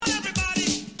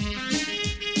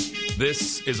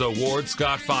This is a Ward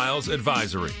Scott Files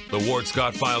advisory. The Ward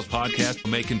Scott Files podcast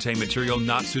may contain material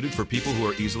not suited for people who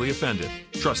are easily offended.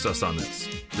 Trust us on this.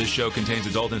 This show contains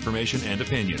adult information and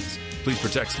opinions. Please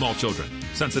protect small children,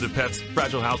 sensitive pets,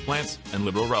 fragile houseplants, and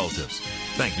liberal relatives.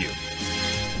 Thank you.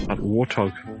 That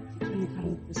warthog.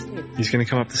 He's going to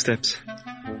come up the steps.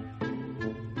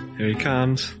 Here he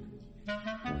comes.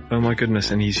 Oh my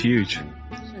goodness, and he's huge.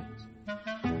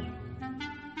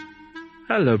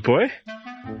 Hello, boy.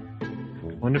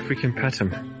 Wonder if we can pet him.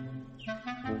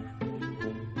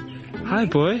 Hi,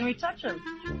 boy. Can we touch him?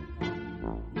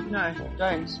 No,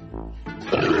 don't.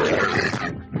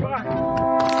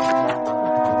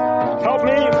 Help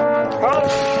me!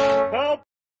 Help! Help!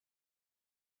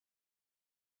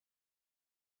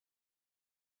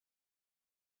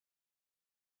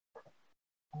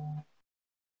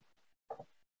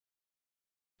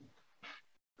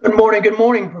 Good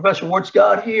morning, Professor Ward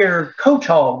Scott here, Coach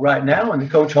Hog right now in the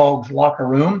Coach Hog's locker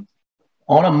room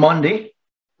on a Monday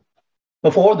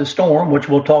before the storm, which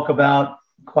we'll talk about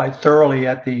quite thoroughly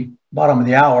at the bottom of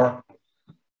the hour.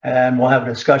 And we'll have a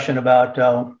discussion about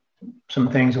some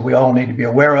things that we all need to be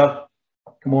aware of.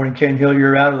 Good morning, Ken Hill.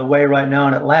 You're out of the way right now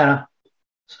in Atlanta.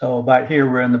 So about here,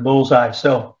 we're in the bullseye.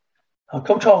 So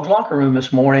Coach Hog's locker room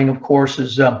this morning, of course,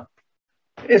 is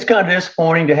it's kind of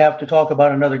disappointing to have to talk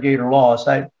about another Gator loss.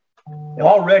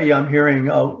 Already I'm hearing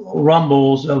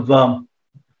rumbles of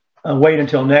wait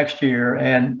until next year.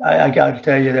 And I got to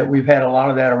tell you that we've had a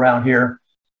lot of that around here.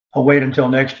 I'll wait until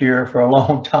next year for a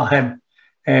long time.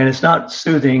 And it's not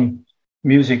soothing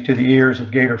music to the ears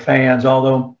of Gator fans,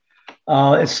 although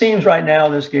it seems right now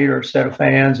this Gator set of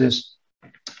fans is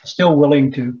still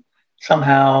willing to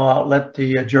somehow let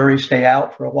the jury stay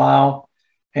out for a while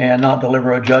and not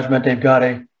deliver a judgment. They've got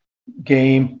a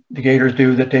game, the Gators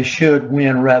do, that they should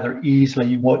win rather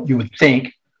easily, what you would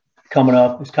think, coming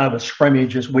up. It's kind of a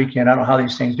scrimmage this weekend. I don't know how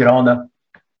these things get on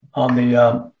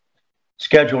the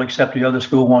schedule, except the other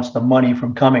school wants the money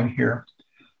from coming here.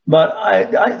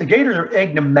 But the Gators are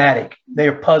enigmatic. They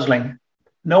are puzzling.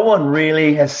 No one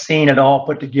really has seen it all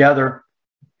put together,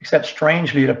 except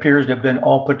strangely it appears to have been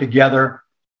all put together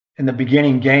in the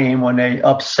beginning game when they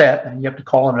upset, and you have to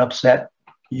call it an upset,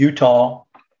 Utah.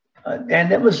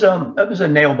 And it was a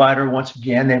nail biter once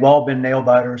again. They've all been nail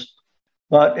biters,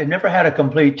 but it never had a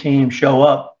complete team show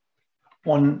up.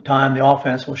 One time the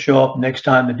offense will show up, next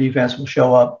time the defense will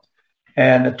show up,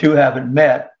 and the two haven't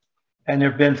met. And there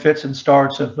have been fits and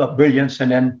starts of brilliance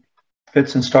and then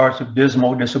fits and starts of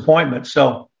dismal disappointment.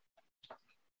 So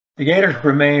the Gators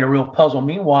remain a real puzzle.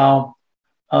 Meanwhile,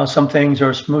 some things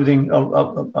are smoothing,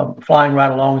 flying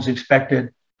right along as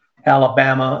expected.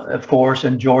 Alabama, of course,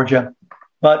 and Georgia.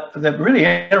 But the really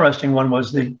interesting one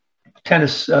was the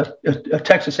Texas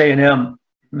A&M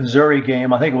Missouri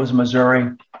game. I think it was Missouri.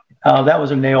 That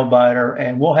was a nail biter,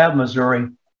 and we'll have Missouri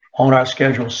on our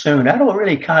schedule soon. That'll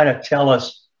really kind of tell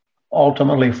us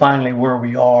ultimately, finally, where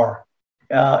we are,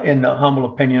 in the humble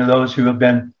opinion of those who have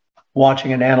been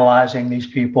watching and analyzing these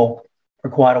people for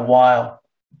quite a while.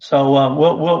 So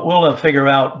we'll figure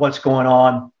out what's going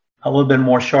on a little bit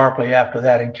more sharply after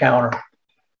that encounter.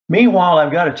 Meanwhile,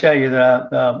 I've got to tell you that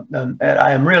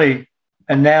I am really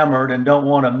enamored and don't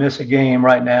want to miss a game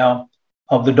right now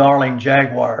of the Darling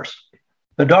Jaguars.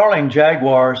 The Darling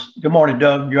Jaguars, good morning,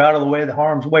 Doug. You're out of the way, the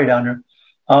harm's way down there.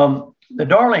 The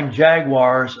Darling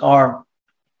Jaguars are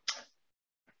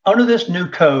under this new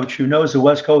coach who knows the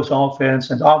West Coast offense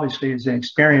and obviously is an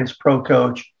experienced pro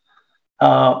coach.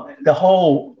 The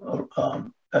whole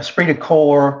esprit de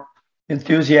corps,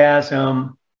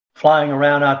 enthusiasm, flying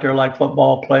around out there like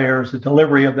football players, the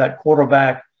delivery of that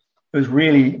quarterback who's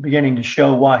really beginning to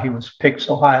show why he was picked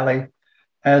so highly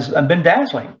has been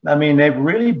dazzling. I mean, they've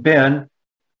really been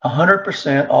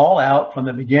 100% all out from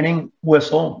the beginning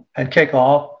whistle and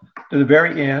kickoff to the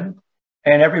very end,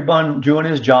 and everyone doing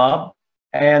his job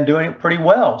and doing it pretty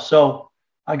well. So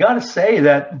I got to say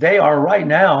that they are right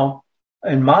now,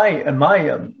 in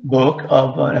my book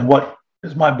of, and what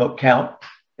is my book count,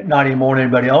 not any more than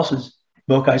anybody else's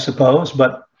book, I suppose,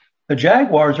 but the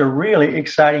Jaguars are really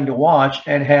exciting to watch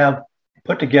and have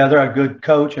put together a good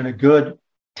coach and a good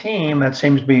team that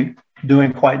seems to be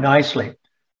doing quite nicely.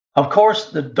 Of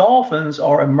course, the Dolphins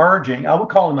are emerging. I would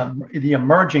call them the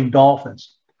emerging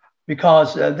Dolphins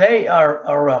because they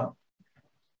are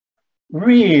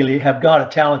really have got a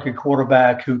talented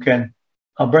quarterback who can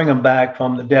bring them back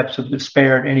from the depths of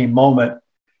despair at any moment.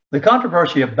 The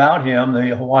controversy about him,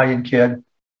 the Hawaiian kid,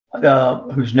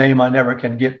 whose name I never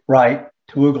can get right,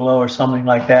 Tuugalo or something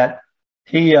like that.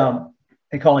 They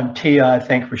call him Tia, I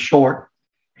think, for short.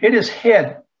 Hit his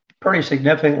head pretty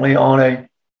significantly on a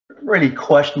really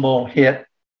questionable hit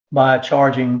by a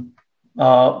charging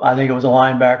I think it was a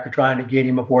linebacker trying to get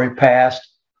him before he passed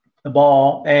the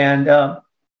ball. And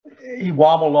he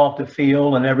wobbled off the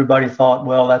field, and everybody thought,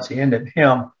 well, that's the end of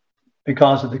him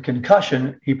because of the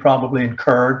concussion he probably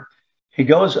incurred. He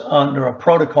goes under a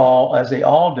protocol, as they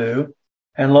all do,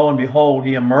 and lo and behold,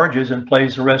 he emerges and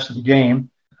plays the rest of the game.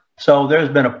 So there's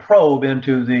been a probe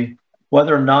into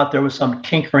whether or not there was some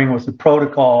tinkering with the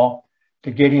protocol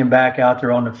to get him back out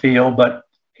there on the field. But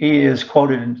he is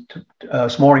quoted in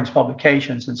this morning's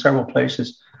publications in several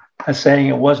places as saying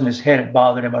it wasn't his head that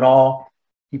bothered him at all.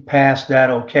 He passed that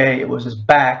okay. It was his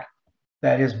back,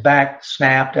 that his back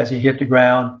snapped as he hit the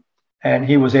ground, and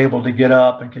he was able to get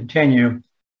up and continue.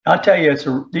 I'll tell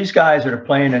you, these guys that are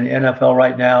playing in the NFL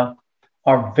right now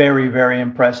are very, very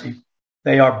impressive.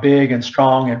 They are big and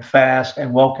strong and fast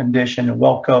and well-conditioned and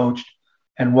well-coached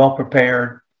and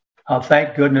well-prepared.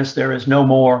 Thank goodness there is no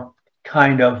more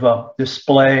kind of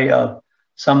display of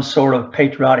some sort of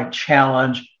patriotic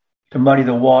challenge to muddy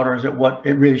the waters at what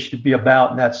it really should be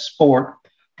about, and that's sport.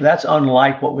 That's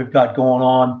unlike what we've got going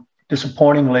on,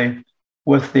 disappointingly,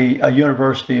 with the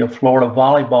University of Florida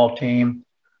volleyball team.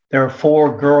 There are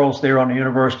 4 girls there on the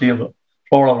University of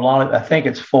Florida volleyball. I think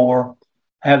it's 4.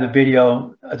 I have the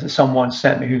video that someone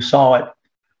sent me who saw it,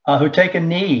 who take a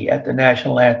knee at the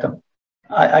national anthem.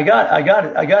 I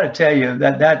got to tell you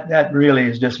that really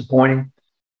is disappointing.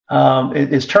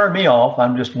 It's turned me off.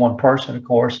 I'm just one person, of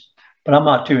course, but I'm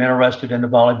not too interested in the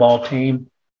volleyball team.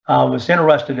 I was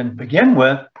interested to begin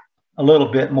with a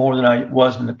little bit more than I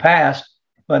was in the past,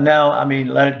 but now, I mean,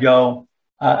 let it go.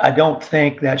 I don't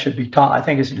think that should be taught. I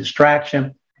think it's a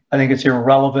distraction. I think it's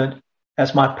irrelevant.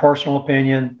 That's my personal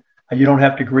opinion. You don't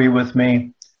have to agree with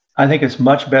me. I think it's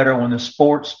much better when the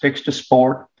sport sticks to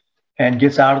sport and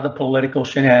gets out of the political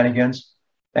shenanigans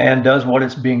and does what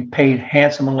it's being paid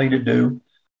handsomely to do.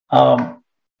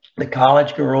 The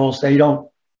college girls, they don't,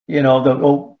 the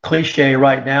old cliche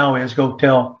right now is go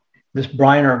tell this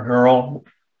Griner girl,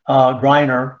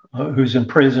 Griner, who's in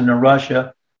prison in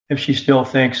Russia, if she still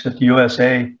thinks that the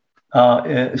USA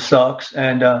sucks.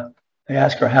 And they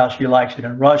ask her how she likes it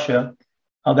in Russia.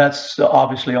 That's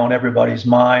obviously on everybody's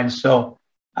mind. So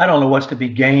I don't know what's to be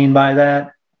gained by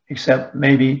that, except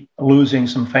maybe losing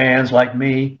some fans like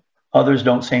me. Others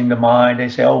don't seem to mind. They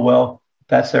say, oh, well,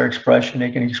 that's their expression.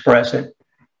 They can express it.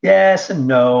 Yes and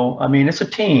no. I mean, it's a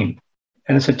team,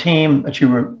 and it's a team that you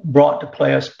were brought to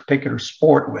play a particular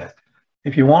sport with.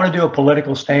 If you want to do a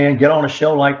political stand, get on a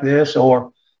show like this,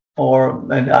 go down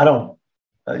to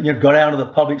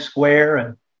the public square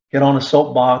and get on a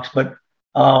soapbox, but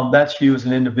that's you as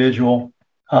an individual.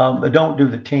 But don't do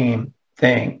the team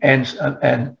thing and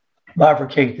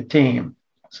bifurcate the team.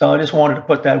 So I just wanted to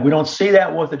put that. We don't see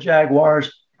that with the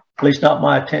Jaguars, at least not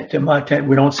my intent.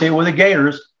 We don't see it with the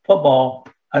Gators football.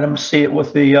 I don't see it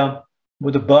with the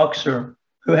Bucks, or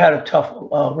who had a tough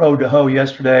road to hoe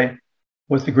yesterday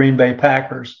with the Green Bay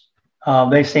Packers.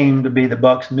 They seem to be, the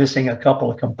Bucks, missing a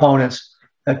couple of components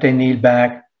that they need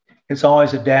back. It's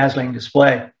always a dazzling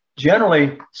display.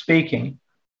 Generally speaking,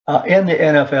 in the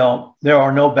NFL, there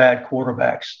are no bad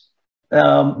quarterbacks.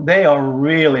 They are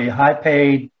really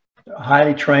high-paid,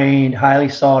 highly trained, highly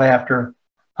sought after.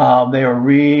 They are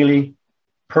really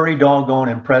pretty doggone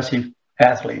impressive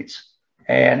athletes.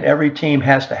 And every team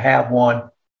has to have one,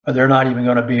 or they're not even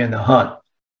going to be in the hunt.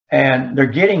 And they're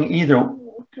getting either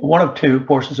one of two. Of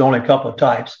course, there's only a couple of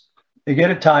types. They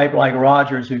get a type like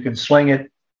Rodgers, who can sling it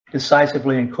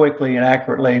decisively and quickly and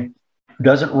accurately, who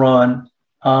doesn't run.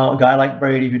 A guy like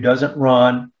Brady, who doesn't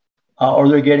run. Or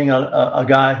they're getting a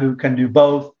guy who can do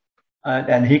both,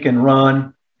 and he can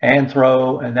run and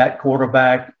throw, and that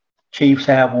quarterback, Chiefs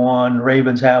have one,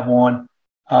 Ravens have one.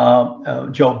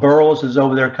 Joe Burrows is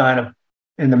over there kind of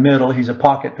in the middle. He's a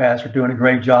pocket passer doing a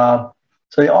great job.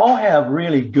 So they all have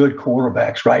really good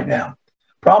quarterbacks right now.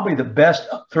 Probably the best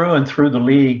through and through the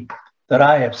league that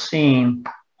I have seen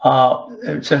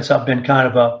since I've been kind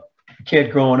of a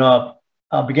kid growing up.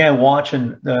 I began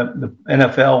watching the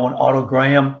NFL when Otto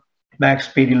Graham, Max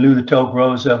Speedy, Lou the Toe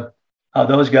Groza,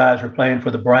 those guys were playing for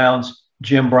the Browns,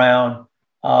 Jim Brown,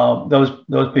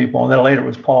 those people. And then later it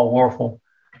was Paul Warfel.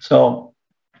 So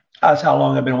that's how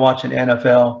long I've been watching the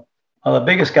NFL. The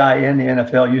biggest guy in the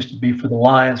NFL used to be for the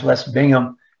Lions, Les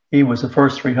Bingham. He was the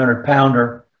first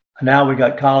 300-pounder. And now we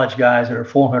got college guys that are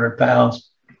 400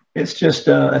 pounds. It's just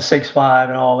a 6'5"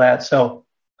 and all that. So,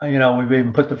 we've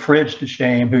even put the Fridge to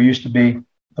shame, who used to be,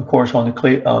 of course, on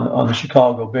the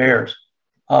Chicago Bears.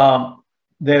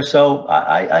 So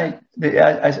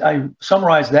I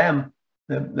summarize them: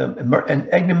 the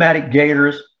enigmatic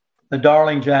Gators, the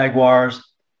darling Jaguars,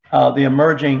 the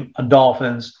emerging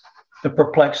Dolphins, the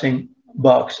perplexing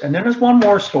Bucks. And then there's one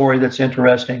more story that's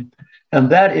interesting, and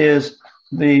that is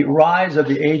the rise of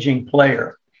the aging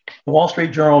player. The Wall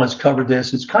Street Journal has covered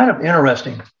this. It's kind of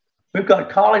interesting. We've got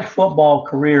college football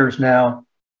careers now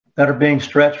that are being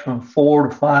stretched from 4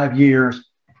 to 5 years,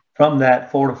 from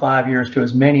that 4 to 5 years to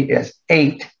as many as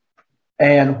 8.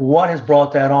 And what has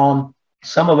brought that on?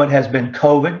 Some of it has been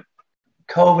COVID.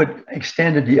 COVID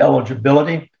extended the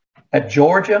eligibility. At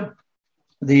Georgia,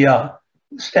 the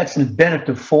Stetson Bennett,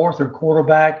 the fourth or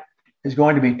quarterback, is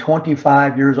going to be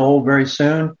 25 years old very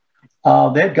soon.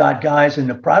 They've got guys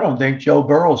I don't think Joe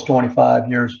Burrow's 25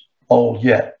 years old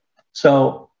yet.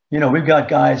 So, we've got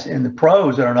guys in the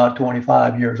pros that are not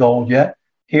 25 years old yet.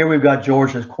 Here we've got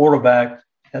Georgia's quarterback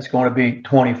that's going to be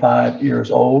 25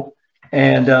 years old.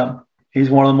 And he's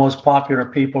one of the most popular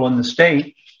people in the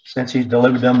state since he's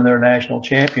delivered them their national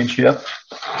championship.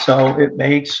 So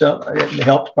it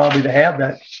helps probably to have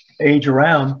that age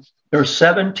around. There are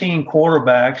 17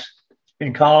 quarterbacks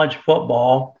in college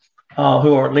football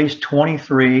who are at least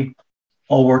 23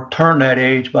 or will turn that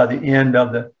age by the end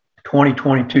of the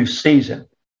 2022 season.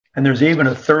 And there's even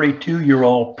a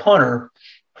 32-year-old punter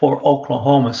for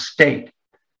Oklahoma State.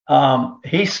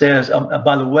 He says,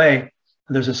 by the way,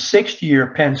 there's a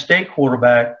 6th-year Penn State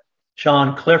quarterback,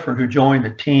 Sean Clifford, who joined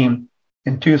the team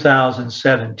in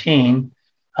 2017.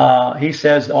 He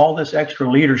says all this extra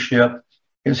leadership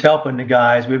is helping the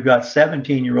guys. We've got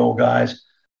 17-year-old guys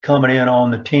coming in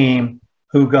on the team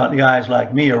who've got guys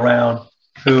like me around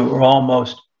who are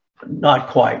almost not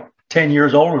quite 10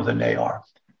 years older than they are.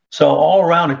 So all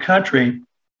around the country,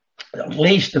 at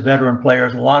least the veteran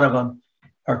players, a lot of them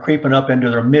are creeping up into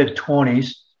their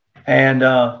mid-20s. And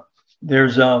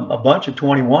there's a bunch of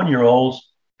 21-year-olds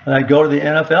that go to the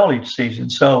NFL each season.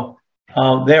 So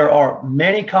there are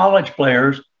many college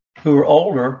players who are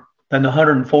older than the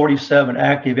 147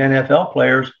 active NFL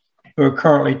players who are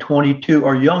currently 22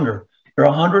 or younger. There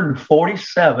are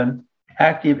 147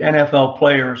 active NFL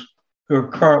players who are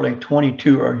currently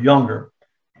 22 or younger.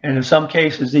 And in some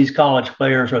cases, these college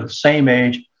players are the same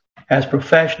age as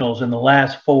professionals in the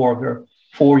last 4 of their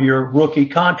 4-year rookie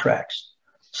contracts.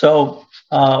 So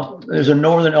there's a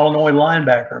Northern Illinois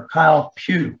linebacker, Kyle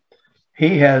Pugh.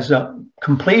 He has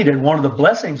completed one of the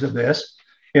blessings of this.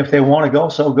 If they want to go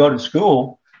to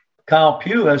school, Kyle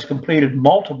Pugh has completed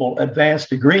multiple advanced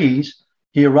degrees.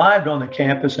 He arrived on the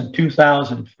campus in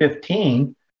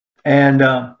 2015,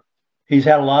 and he's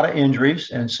had a lot of injuries.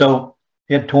 And so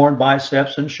he had torn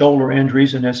biceps and shoulder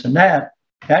injuries and this and that.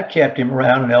 That kept him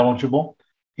around and eligible.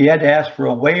 He had to ask for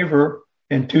a waiver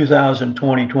in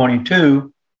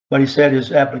 2022, but he said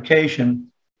his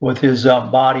application with his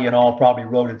body and all probably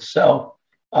wrote itself.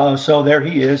 So there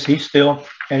he is. He's still,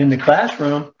 and in the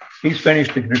classroom, he's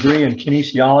finished a degree in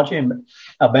kinesiology and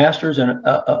a bachelor's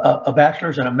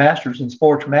and a master's in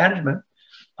sports management.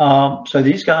 So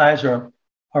these guys are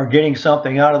getting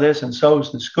something out of this, and so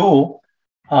is the school.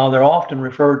 They're often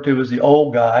referred to as the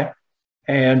old guy,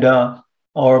 and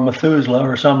or Methuselah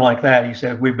or something like that. He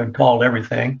said, we've been called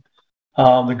everything.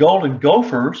 The Golden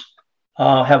Gophers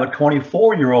have a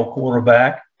 24-year-old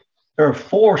quarterback. There are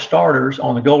 4 starters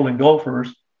on the Golden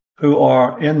Gophers who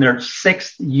are in their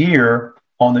 6th year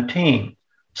on the team.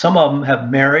 Some of them have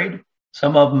married.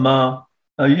 Some of them,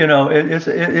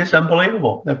 it's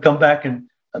unbelievable. They've come back and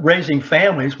raising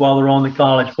families while they're on the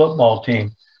college football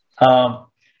team.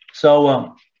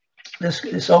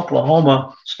 This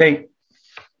Oklahoma State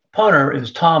punter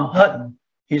is Tom Hutton.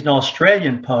 He's an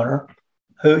Australian punter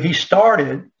who he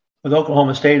started with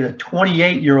Oklahoma State as a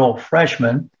 28-year-old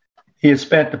freshman. He had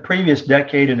spent the previous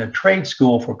decade in a trade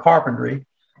school for carpentry.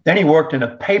 Then he worked in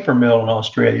a paper mill in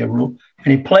Australia, and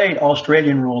he played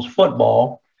Australian rules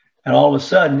football. And all of a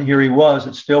sudden, here he was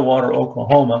at Stillwater,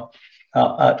 Oklahoma,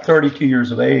 at 32 years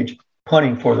of age,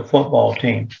 punting for the football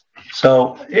team.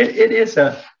 So it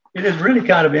is really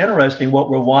kind of interesting what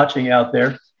we're watching out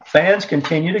there. Fans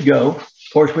continue to go. Of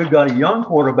course, we've got a young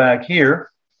quarterback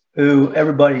here who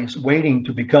everybody's waiting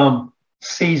to become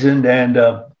seasoned and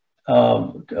up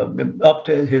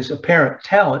to his apparent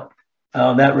talent.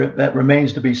 That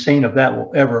remains to be seen if that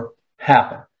will ever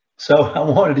happen. So I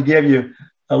wanted to give you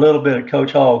a little bit of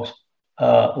Coach Hogg's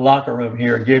locker room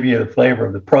here and give you the flavor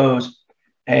of the pros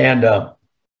and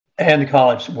the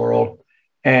college world,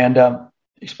 and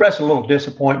express a little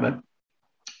disappointment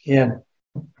in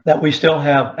that we still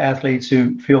have athletes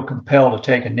who feel compelled to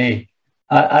take a knee.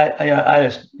 I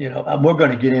just, we're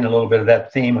going to get in a little bit of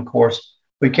that theme. Of course,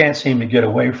 we can't seem to get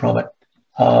away from it.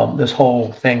 This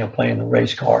whole thing of playing the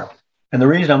race card. And the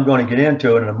reason I'm going to get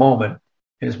into it in a moment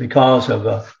is because of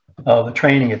the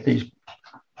training that these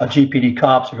GPD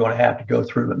cops are going to have to go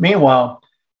through. But meanwhile,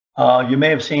 you may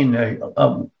have seen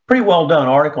a pretty well done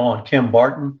article on Kim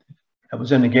Barton, It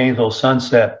was in the Gainesville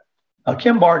Sunset.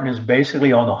 Kim Barton is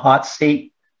basically on the hot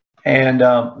seat. And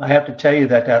I have to tell you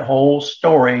that whole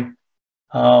story,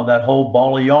 that whole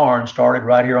ball of yarn started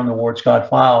right here on the Ward Scott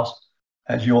Files,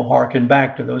 as you'll hearken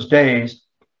back to those days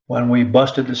when we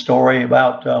busted the story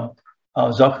about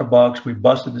Zuckerbucks. We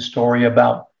busted the story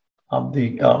about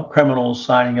the criminals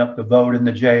signing up to vote in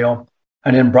the jail.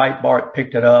 And then Breitbart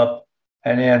picked it up.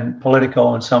 And then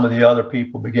Politico and some of the other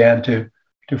people began to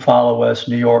follow us.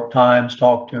 New York Times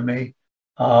talked to me,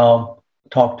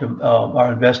 talked to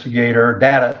our investigator,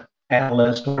 data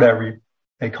analyst, whatever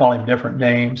they call him, different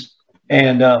names.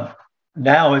 And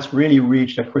now it's really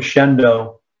reached a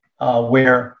crescendo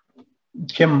where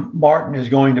Kim Barton is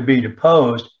going to be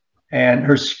deposed. And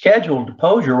her scheduled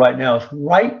deposure right now is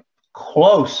right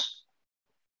close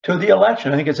to the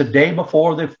election. I think it's a day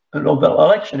before the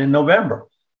election in November.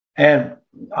 And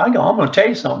I'm going to tell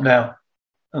you something now.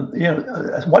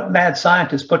 What mad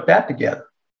scientist put that together?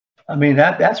 I mean,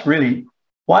 that's really,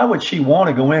 why would she want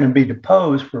to go in and be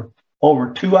deposed for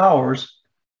over 2 hours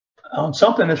on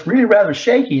something that's really rather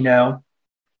shaky now?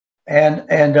 And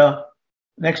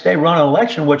next day run an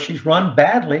election, which she's run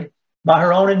badly by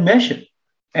her own admission.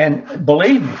 And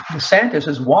believe me, DeSantis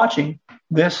is watching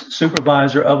this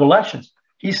supervisor of elections.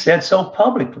 He said so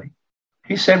publicly.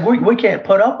 He said, we can't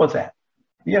put up with that.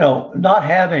 Not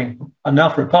having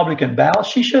enough Republican ballots.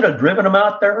 She should have driven them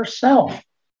out there herself.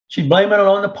 She's blaming it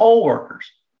on the poll workers.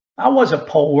 I was a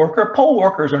poll worker. Poll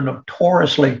workers are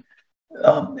notoriously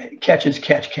catch as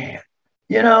catch can.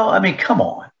 I mean, come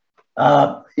on.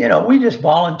 We just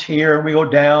volunteer. We go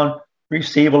down,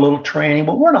 receive a little training,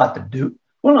 but we're not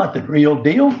the real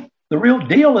deal. The real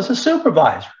deal is a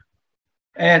supervisor.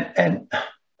 And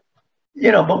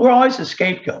but we're always a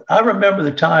scapegoat. I remember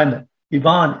the time that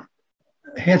Yvonne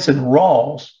Hinson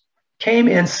Rawls came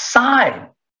inside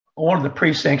one of the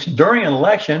precincts during an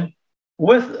election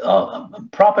with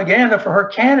propaganda for her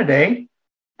candidate.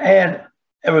 And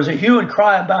there was a hue and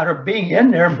cry about her being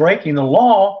in there and breaking the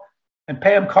law. And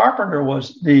Pam Carpenter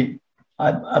was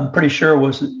I'm pretty sure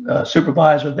was the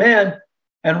supervisor then.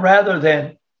 And rather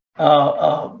than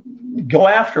go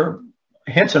after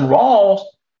Hinson Rawls,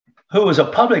 who was a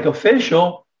public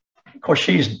official, of course,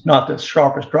 she's not the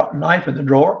sharpest knife in the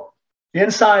drawer.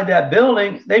 Inside that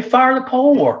building, they fire the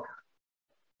poll worker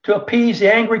to appease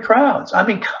the angry crowds. I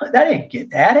mean, that ain't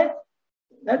getting at it.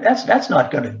 That's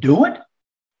not going to do it.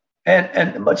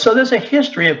 But so there's a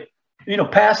history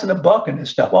of passing the buck and this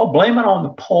stuff. Well, blame it on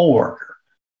the poll worker,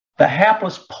 the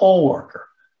hapless poll worker.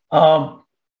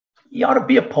 You ought to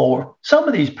be a poll worker. Some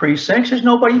of these precincts, there's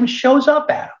nobody even shows up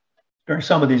at them during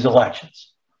some of these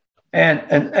elections. And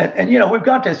we've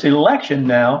got this election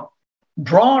now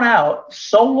drawn out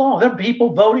so long. There are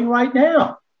people voting right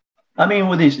now. I mean,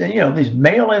 with these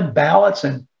mail-in ballots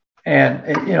and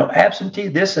absentee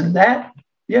this and that.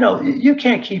 You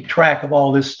can't keep track of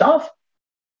all this stuff,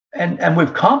 and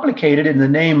we've complicated it in the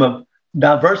name of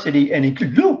diversity and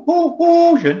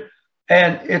inclusion,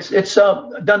 and it's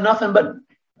done nothing but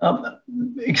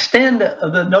extend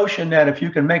the notion that if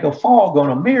you can make a fog on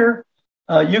a mirror,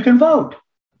 you can vote,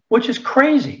 which is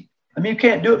crazy. I mean, you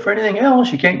can't do it for anything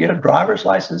else. You can't get a driver's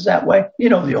license that way.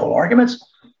 The old arguments.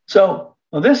 So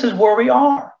this is where we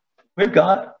are. We've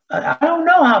got, I don't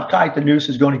know how tight the noose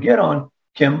is going to get on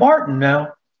Kim Barton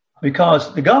now,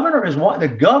 because the governor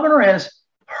has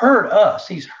heard us.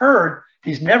 He's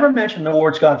never mentioned the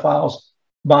Ward Scott Files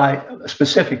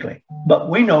specifically, but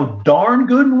we know darn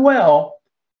good and well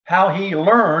how he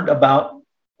learned about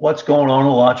what's going on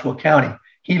in Alachua County.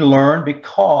 He learned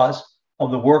because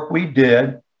of the work we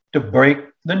did to break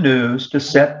the news, to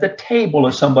set the table,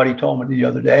 as somebody told me the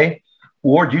other day.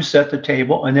 Ward, you set the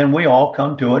table, and then we all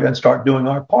come to it and start doing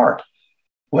our part.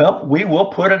 Well, we will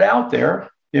put it out there.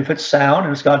 If it's sound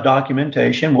and it's got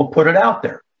documentation, we'll put it out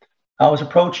there. I was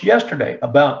approached yesterday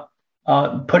about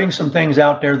putting some things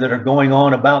out there that are going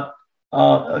on about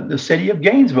the city of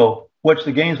Gainesville, which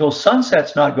the Gainesville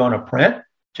Sunset's not going to print.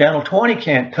 Channel 20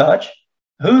 can't touch.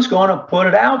 Who's going to put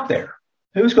it out there?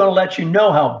 Who's going to let you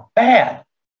know how bad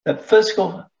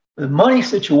the money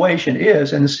situation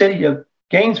is in the city of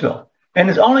Gainesville? And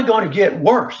it's only going to get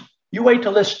worse. You wait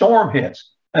till this storm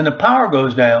hits and the power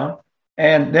goes down,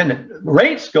 and then the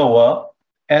rates go up,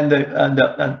 and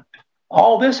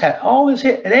all this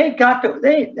hit. They ain't got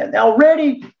to.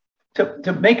 Already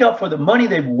to make up for the money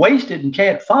they've wasted and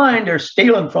can't find. They're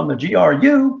stealing from the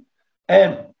GRU,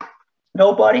 and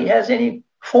nobody has any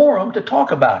forum to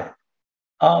talk about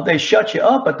it. They shut you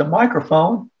up at the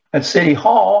microphone at City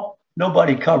Hall.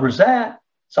 Nobody covers that.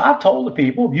 So I've told the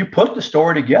people, if you put the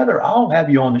story together, I'll have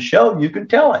you on the show. You can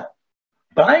tell it.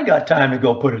 but I ain't got time to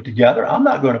go put it together. I'm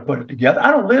not going to put it together.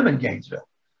 I don't live in Gainesville.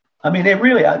 I mean, they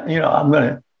really, I'm going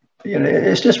to,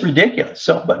 it's just ridiculous.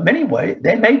 So, but anyway,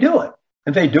 they may do it.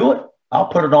 If they do it, I'll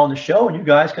put it on the show and you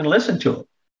guys can listen to it.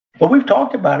 But we've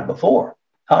talked about it before,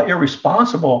 how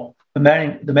irresponsible the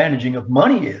managing of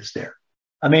money is there.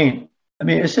 I mean,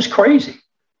 it's just crazy.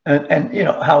 And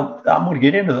how I'm going to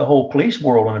get into the whole police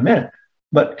world in a minute.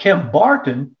 But Kim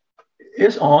Barton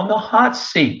is on the hot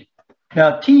seat.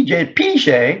 Now, TJ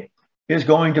Piche is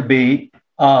going to be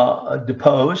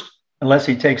deposed unless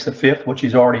he takes the fifth, which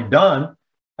he's already done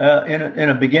in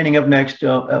a beginning of next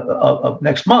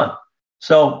month.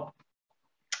 So,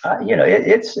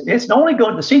 it's only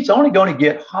going. The seat's only going to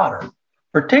get hotter,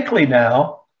 particularly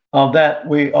now that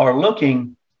we are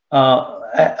looking.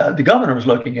 The governor is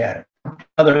looking at it.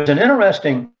 Now, there's an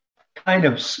interesting kind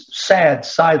of sad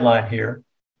sideline here.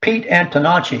 Pete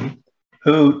Antonacci,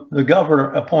 who the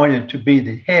governor appointed to be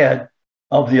the head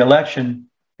of the Election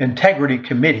Integrity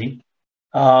Committee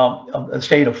of the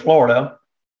state of Florida.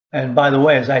 And by the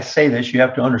way, as I say this, you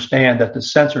have to understand that the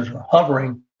censors are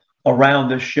hovering around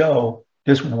this show,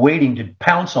 just waiting to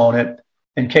pounce on it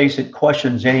in case it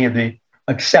questions any of the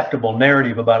acceptable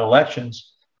narrative about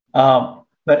elections.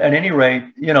 But at any rate,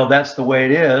 that's the way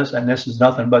it is, and this is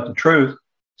nothing but the truth.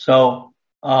 So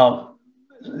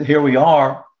here we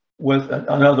are with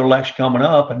another election coming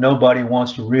up, and nobody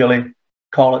wants to really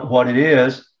call it what it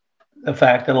is, the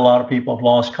fact that a lot of people have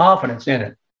lost confidence in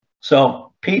it.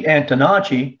 So Pete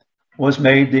Antonacci was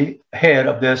made the head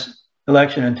of this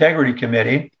Election Integrity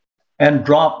Committee and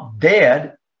dropped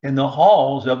dead in the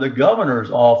halls of the governor's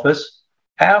office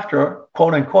after,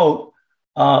 quote unquote,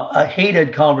 a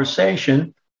heated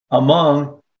conversation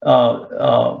among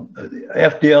FDLE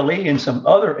and some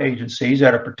other agencies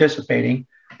that are participating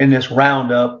in this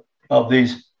roundup of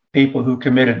these people who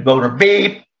committed voter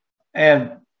beep.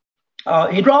 And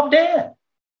he dropped dead.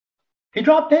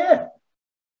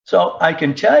 So I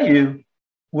can tell you,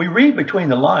 we read between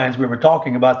the lines. We were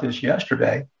talking about this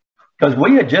yesterday because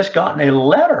we had just gotten a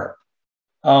letter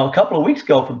a couple of weeks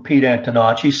ago from Pete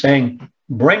Antonacci saying,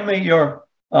 bring me your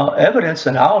evidence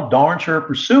and I'll darn sure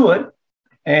pursue it.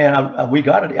 And we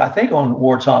got it, I think, on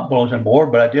Ward's Hot Bulletin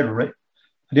Board, but I did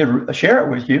share it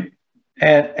with you.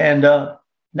 And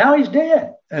now he's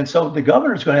dead. And so the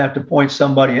governor's going to have to appoint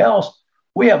somebody else.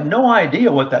 We have no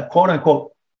idea what that, quote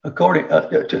unquote, according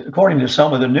to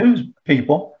some of the news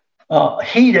people,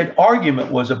 heated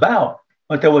argument was about.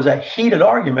 But there was a heated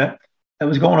argument that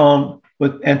was going on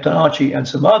with Antonacci and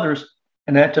some others.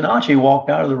 And Antonacci walked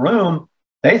out of the room.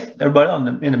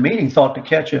 Everybody in the meeting thought to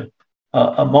catch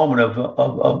a moment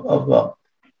of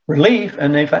relief,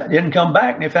 and they didn't come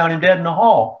back, and they found him dead in the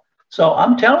hall. So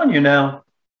I'm telling you now,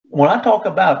 when I talk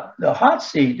about the hot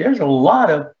seat, there's a lot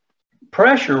of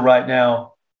pressure right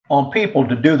now on people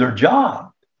to do their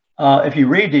job. If you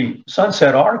read the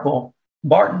Sunset article,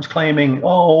 Barton's claiming,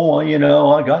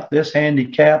 I got this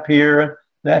handicap here,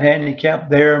 that handicap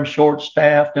there, I'm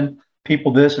short-staffed, and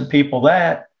people this and people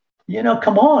that.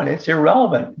 Come on, it's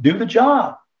irrelevant. Do the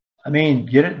job. I mean,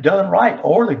 get it done right.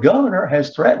 Or the governor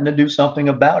has threatened to do something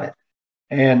about it.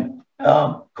 And,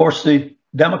 of course, the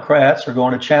Democrats are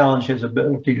going to challenge his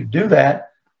ability to do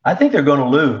that. I think they're going to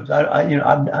lose.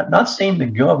 I've not seen the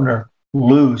governor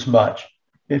lose much.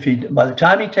 By the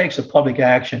time he takes a public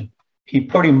action, he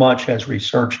pretty much has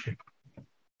researched it.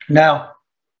 Now,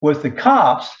 with the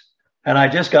cops, and I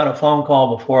just got a phone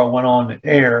call before I went on the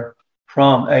air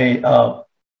from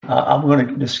I'm going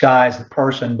to disguise the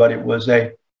person, but it was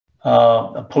a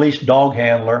police dog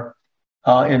handler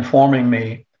informing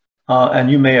me,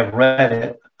 and you may have read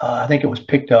it. I think it was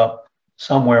picked up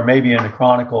somewhere, maybe in the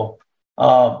Chronicle,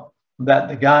 that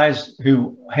the guys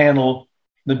who handled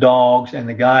the dogs and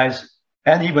the guys,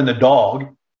 and even the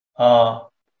dog,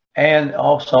 and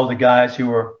also the guys who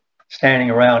were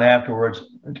standing around afterwards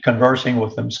conversing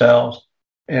with themselves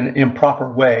in an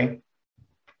improper way,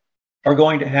 are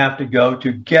going to have to go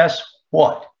to guess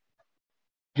what?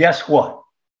 Guess what?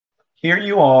 Here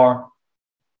you are.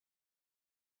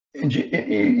 And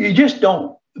you just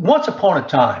don't. Once upon a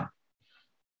time,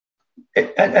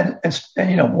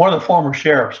 and one of the former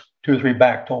sheriffs 2 or 3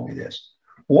 back told me this.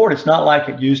 Ward, it's not like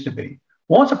it used to be.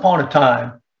 Once upon a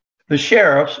time, the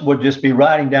sheriffs would just be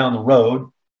riding down the road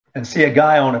and see a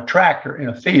guy on a tractor in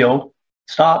a field,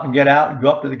 stop and get out and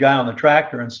go up to the guy on the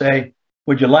tractor and say,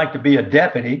 "Would you like to be a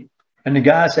deputy?" And the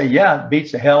guy say, "Yeah," it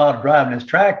beats the hell out of driving his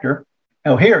tractor.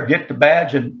 Now, here, get the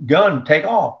badge and gun and take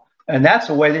off. And that's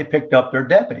the way they picked up their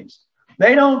deputies.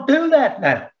 They don't do that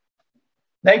now.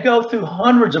 They go through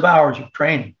hundreds of hours of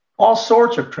training, all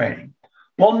sorts of training.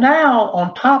 Well, now,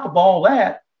 on top of all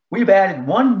that, we've added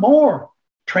one more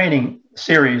training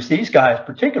series these guys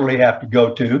particularly have to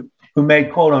go to, who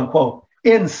made quote unquote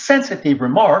insensitive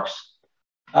remarks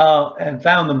and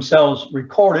found themselves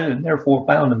recorded and therefore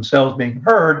found themselves being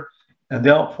heard and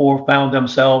therefore found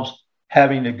themselves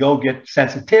having to go get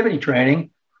sensitivity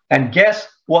training. And guess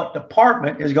what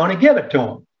department is going to give it to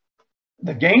them?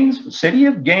 The City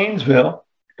of Gainesville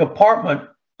Department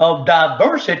of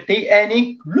Diversity and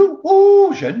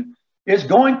Inclusion is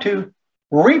going to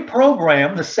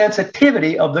reprogram the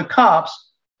sensitivity of the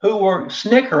cops who were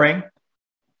snickering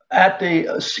at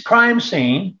the crime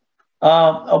scene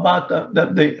about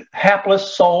the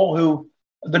hapless soul who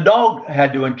the dog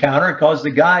had to encounter because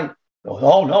the guy,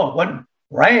 oh no, it wasn't,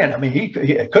 ran. I mean,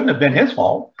 it couldn't have been his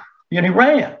fault. And he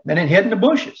ran and it hid in the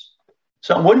bushes.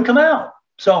 So it wouldn't come out.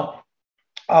 So,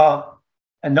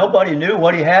 and nobody knew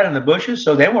what he had in the bushes.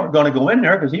 So they weren't going to go in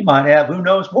there because he might have who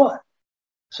knows what.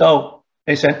 So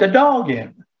they sent the dog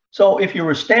in. So if you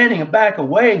were standing back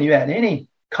away and you had any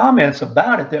comments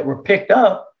about it that were picked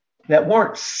up that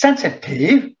weren't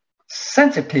sensitive,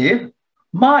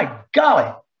 my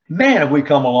golly, man, have we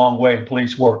come a long way in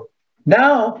police work.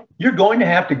 Now you're going to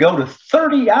have to go to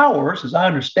 30 hours, as I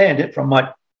understand it, from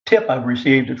my tip I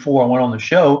received before I went on the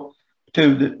show,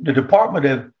 to the Department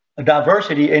of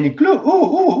Diversity and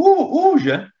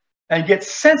Inclusion and get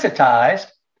sensitized.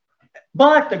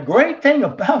 But the great thing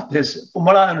about this, from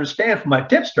what I understand from my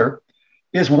tipster,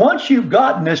 is once you've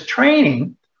gotten this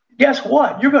training, guess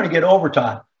what? You're going to get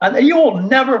overtime. And you will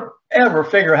never, ever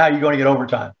figure how you're going to get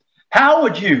overtime. How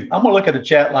would you? I'm going to look at the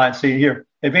chat line, see here,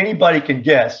 if anybody can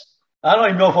guess. I don't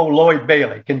even know if old Lloyd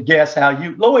Bailey can guess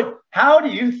Lloyd, how do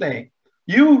you think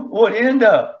you would end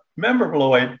up? Remember,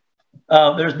 Lloyd,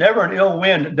 there's never an ill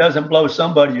wind that doesn't blow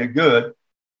somebody a good.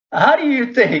 How do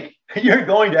you think you're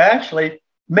going to actually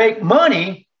make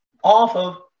money off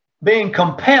of being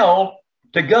compelled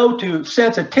to go to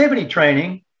sensitivity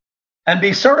training and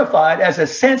be certified as a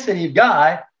sensitive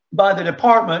guy by the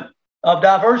Department of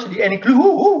Diversity and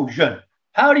Inclusion?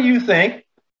 How do you think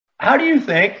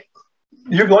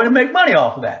you're going to make money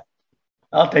off of that?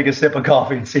 I'll take a sip of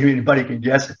coffee and see if anybody can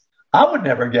guess it. I would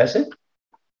never guess it.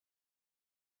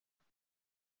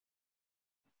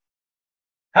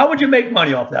 How would you make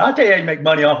money off that? I'll tell you how you make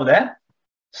money off of that.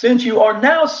 Since you are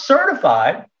now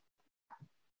certified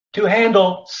to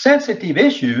handle sensitive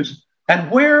issues,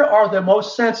 and where are the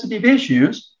most sensitive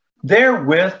issues? They're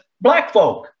with Black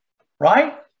folk,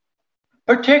 right?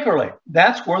 Particularly,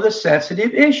 that's where the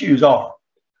sensitive issues are.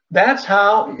 That's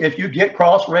how, if you get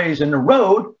cross-raised in the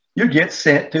road, you get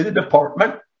sent to the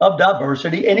Department of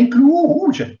Diversity and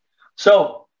Inclusion.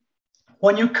 So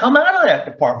when you come out of that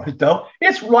department, though,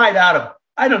 it's right out of,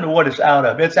 I don't know what it's out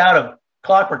of. It's out of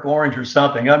Clockwork Orange or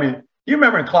something. I mean, you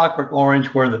remember in Clockwork Orange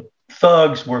where the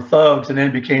thugs were thugs and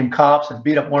then became cops and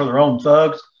beat up one of their own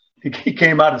thugs? He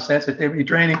came out of sensitivity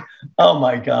training. Oh,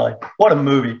 my golly, what a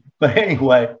movie. But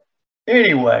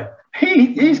anyway,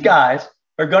 these guys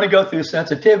are going to go through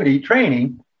sensitivity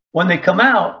training. When they come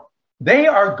out, they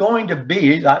are going to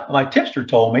be, my tipster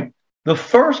told me, the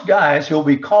first guys who will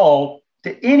be called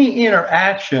to any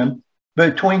interaction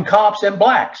between cops and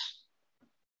blacks.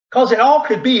 Because it all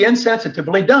could be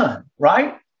insensitively done,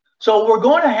 right? So we're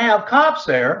going to have cops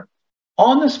there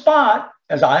on the spot,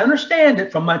 as I understand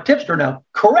it from my tipster. Now,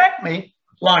 correct me,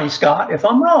 Lonnie Scott, if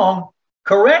I'm wrong.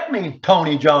 Correct me,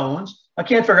 Tony Jones. I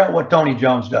can't figure out what Tony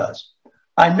Jones does.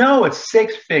 I know it's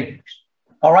 6 figures.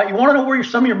 All right, you want to know where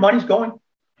some of your money's going?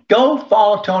 Go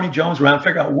follow Tony Jones around,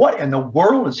 figure out what in the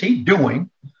world is he doing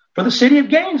for the city of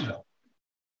Gainesville.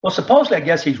 Well, supposedly, I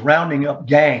guess he's rounding up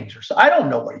gangs or so. I don't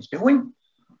know what he's doing.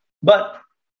 But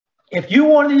if you're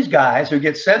one of these guys who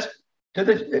gets sent to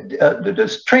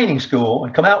this training school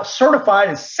and come out certified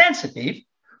as sensitive,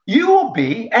 you will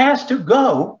be asked to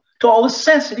go to all the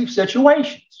sensitive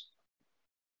situations.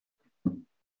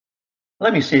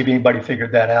 Let me see if anybody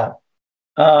figured that out.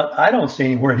 I don't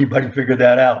see where anybody figured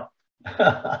that out.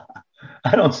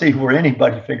 I don't see where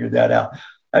anybody figured that out.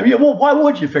 I mean, well, why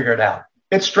would you figure it out?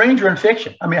 It's stranger in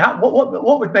fiction. I mean,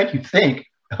 what would make you think?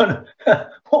 What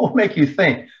would make you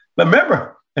think? But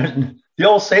remember, the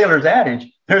old sailor's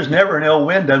adage, there's never an ill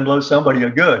wind doesn't blow somebody a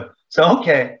good. So,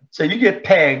 okay, so you get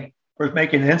pegged for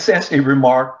making an insensitive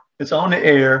remark that's on the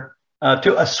air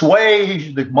to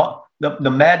assuage the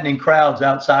maddening crowds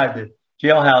outside the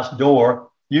jailhouse door.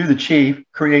 You, the chief,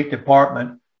 create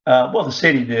department. Well, the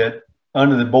city did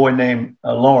under the boy named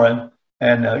Lauren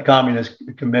and the communist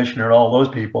commissioner and all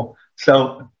those people.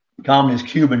 So communist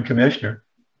Cuban commissioner,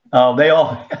 they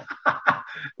all,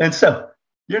 and so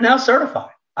you're now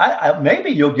certified.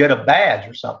 Maybe you'll get a badge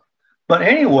or something. But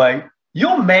anyway,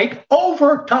 you'll make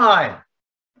overtime.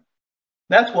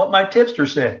 That's what my tipster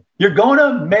said. You're going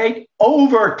to make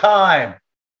overtime.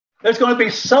 There's going to be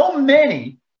so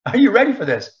many. Are you ready for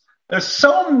this? There's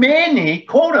so many,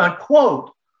 quote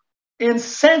unquote,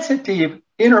 insensitive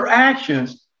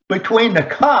interactions between the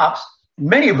cops,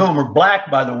 many of whom are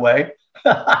black, by the way,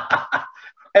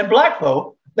 and black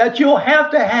folk, that you'll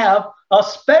have to have a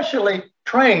specially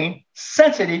trained,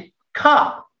 sensitive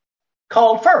cop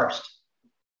called first.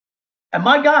 And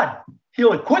my God, he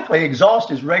would quickly exhaust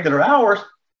his regular hours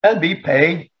and be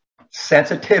paid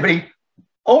sensitivity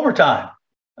overtime.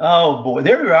 Oh boy,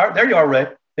 there you are. There you are,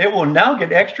 Rick. They will now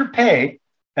get extra pay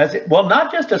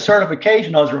not just a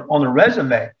certification on the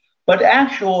resume, but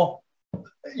actual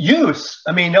use.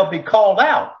 I mean, they'll be called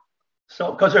out.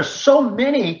 So, because there's so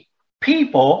many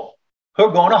people who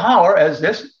are going to holler, as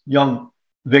this young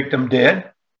victim did.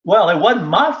 Well, it wasn't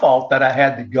my fault that I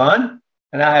had the gun,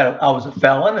 and I was a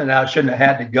felon, and I shouldn't have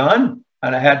had the gun,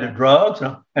 and I had the drugs,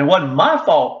 and it wasn't my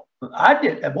fault.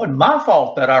 It wasn't my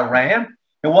fault that I ran.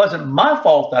 It wasn't my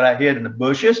fault that I hid in the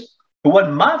bushes. It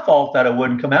wasn't my fault that I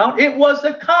wouldn't come out. It was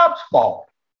the cops' fault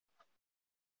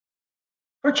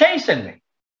for chasing me.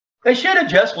 They should have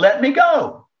just let me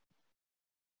go.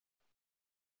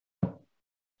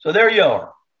 So there you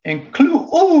are.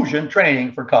 Inclusion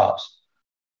training for cops.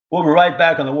 We'll be right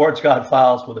back on the Ward Scott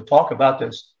Files with a talk about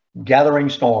this gathering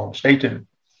storm. Stay tuned.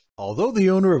 Although the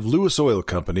owner of Lewis Oil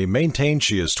Company maintains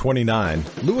she is 29,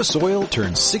 Lewis Oil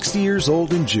turns 60 years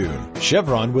old in June.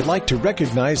 Chevron would like to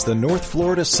recognize the North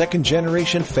Florida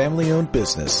second-generation family-owned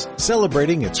business,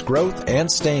 celebrating its growth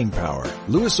and staying power.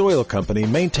 Lewis Oil Company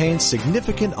maintains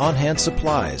significant on-hand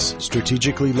supplies,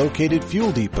 strategically located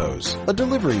fuel depots, a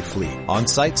delivery fleet,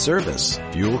 on-site service,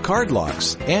 fuel card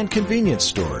locks, and convenience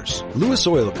stores. Lewis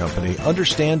Oil Company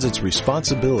understands its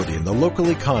responsibility in the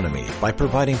local economy by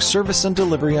providing service and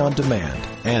delivery on demand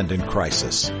and in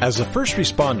crisis. As a first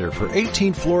responder for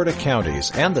 18 Florida counties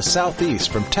and the Southeast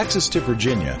from Texas to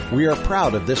Virginia, we are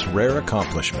proud of this rare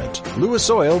accomplishment. Lewis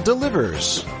Oil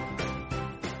delivers.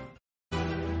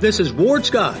 This is Ward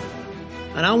Scott,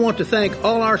 and I want to thank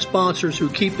all our sponsors who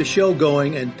keep the show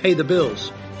going and pay the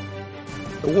bills.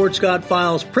 The Ward Scott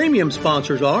Files premium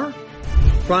sponsors are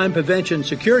Crime Prevention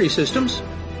Security Systems,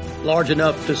 large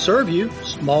enough to serve you,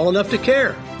 small enough to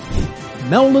care.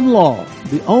 Meldon Law,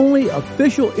 the only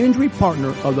official injury partner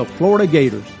of the Florida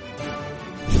Gators.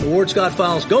 The Ward Scott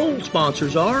Files Gold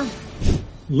sponsors are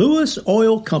Lewis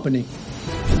Oil Company,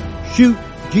 Shoot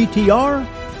GTR,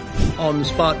 On the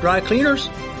Spot Dry Cleaners,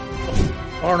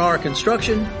 R&R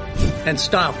Construction, and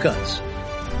Style Cuts.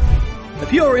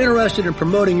 If you are interested in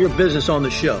promoting your business on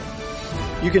the show,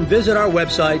 you can visit our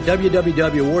website,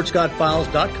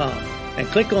 www.wardscottfiles.com, and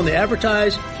click on the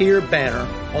Advertise Here banner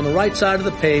on the right side of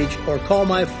the page, or call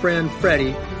my friend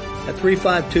Freddie at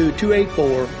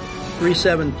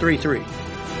 352-284-3733.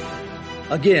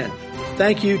 Again,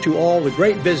 thank you to all the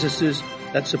great businesses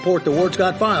that support the Ward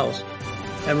Scott Files.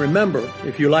 And remember,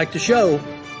 if you like the show,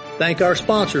 thank our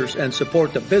sponsors and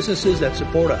support the businesses that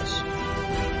support us.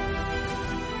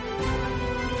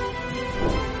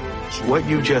 What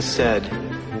you just said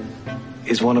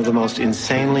is one of the most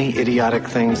insanely idiotic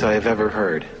things I have ever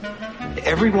heard.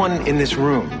 Everyone in this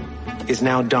room is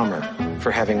now dumber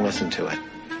for having listened to it.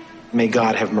 May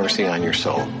God have mercy on your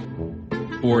soul.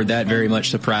 Or that very much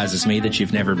surprises me that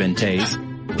you've never been tased.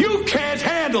 You can't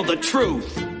handle the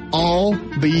truth. All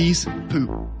bees poop.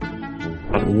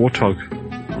 A warthog.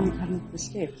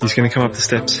 He's going to come up the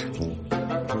steps.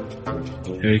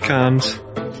 Here he comes.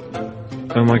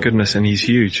 Oh my goodness, and he's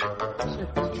huge.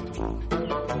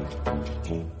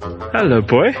 Hello,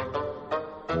 boy.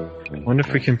 I wonder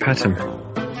if we can pet him.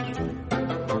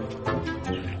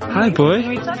 Hi, boy. Can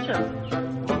we touch him?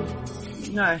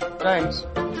 No, don't.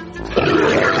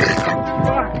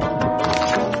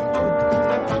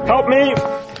 Help me!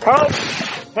 Help!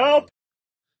 Help!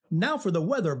 Now for the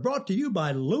weather, brought to you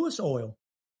by Lewis Oil.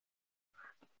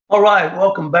 All right,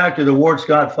 welcome back to the Ward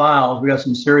Scott Files. We got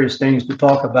some serious things to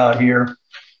talk about here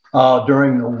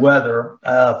during the weather.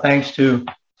 Thanks to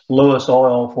Lewis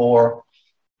Oil for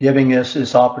giving us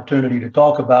this opportunity to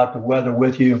talk about the weather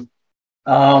with you.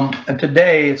 And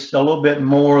today it's a little bit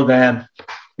more than,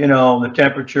 the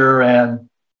temperature. And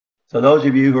so those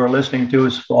of you who are listening to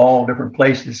us from all different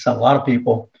places, a lot of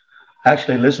people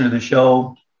actually listen to the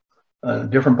show,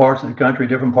 different parts of the country,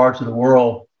 different parts of the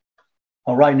world.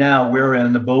 Right now we're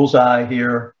in the bullseye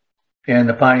here in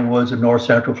the Piney Woods of North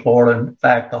Central Florida. In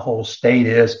fact, the whole state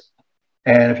is.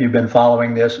 And if you've been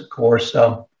following this, of course,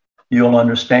 you'll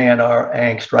understand our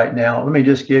angst right now. Let me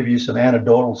just give you some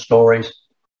anecdotal stories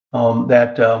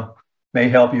that may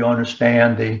help you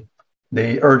understand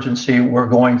the urgency we're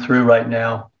going through right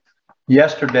now.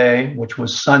 yesterday, which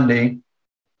was Sunday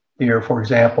here, for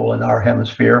example, in our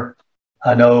hemisphere.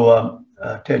 I know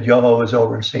Ted Yoho is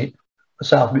over in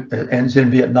is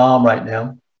in Vietnam right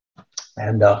now,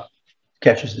 and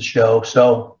catches the show.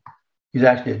 So he's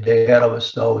actually a day ahead of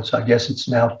us. So I guess it's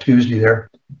now Tuesday there.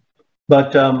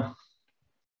 But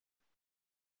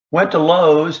went to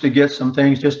Lowe's to get some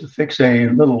things just to fix a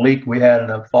little leak we had in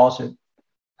a faucet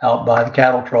out by the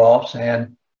cattle troughs,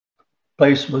 and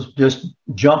place was just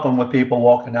jumping with people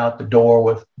walking out the door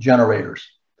with generators.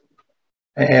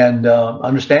 And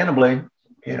understandably,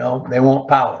 they want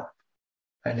power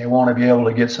and they want to be able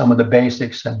to get some of the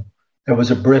basics. And there was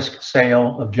a brisk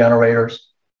sale of generators.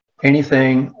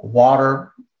 Anything,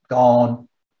 water, gone,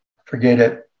 forget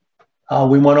it.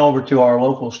 We went over to our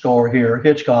local store here,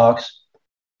 Hitchcock's,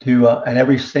 and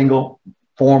every single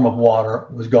form of water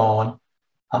was gone.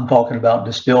 I'm talking about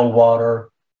distilled water,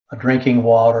 drinking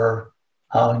water,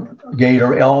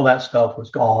 Gator, all that stuff was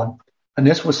gone. And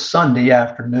this was Sunday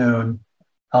afternoon,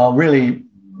 really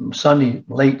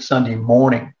late Sunday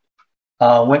morning.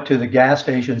 Went to the gas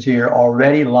stations here,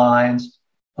 already lines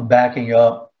backing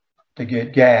up to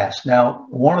get gas. Now,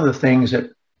 one of the things that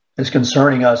is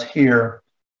concerning us here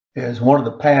is one of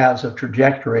the paths of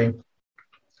trajectory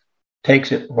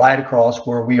takes it right across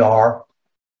where we are.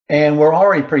 And we're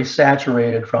already pretty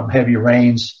saturated from heavy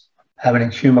rains having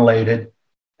accumulated.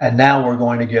 And now we're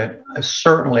going to get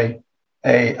certainly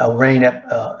a rain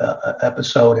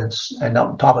episode and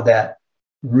on top of that,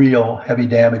 real heavy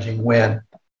damaging wind.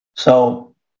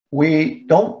 So we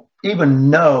don't even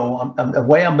know, the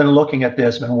way I've been looking at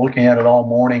this, I've been looking at it all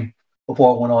morning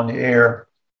before I went on the air.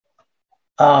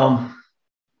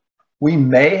 We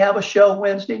may have a show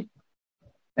Wednesday,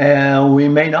 and we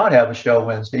may not have a show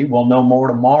Wednesday. We'll know more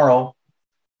tomorrow.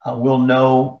 We'll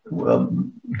know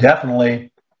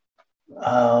definitely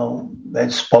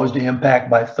it's supposed to impact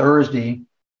by Thursday.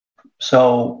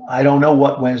 So I don't know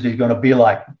what Wednesday is going to be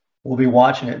like. We'll be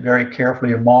watching it very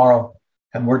carefully tomorrow.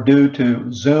 And we're due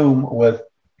to Zoom with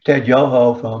Ted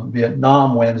Yoho from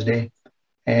Vietnam Wednesday.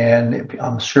 And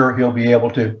I'm sure he'll be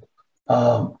able to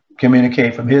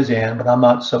communicate from his end, but I'm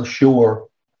not so sure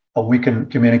we can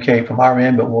communicate from our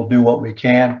end, but we'll do what we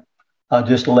can.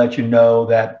 Just to let you know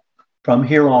that from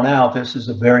here on out, this is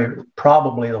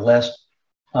probably the last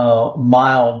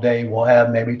mild day we'll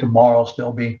have. Maybe tomorrow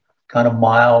still be kind of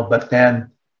mild, but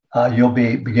then you'll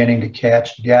be beginning to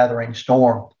catch the gathering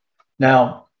storm.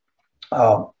 Now,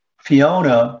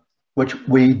 Fiona, which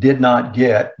we did not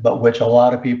get, but which a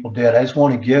lot of people did. I just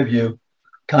want to give you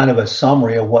kind of a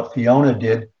summary of what Fiona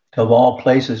did to, of all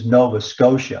places, Nova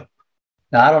Scotia.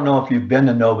 Now, I don't know if you've been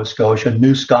to Nova Scotia,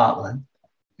 New Scotland.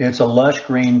 It's a lush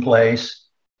green place.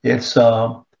 It's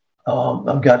I've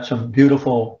got some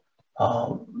beautiful.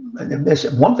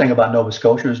 One thing about Nova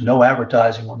Scotia is no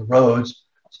advertising on the roads,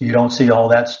 so you don't see all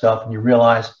that stuff, and you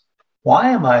realize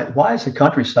why is the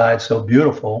countryside so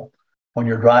beautiful when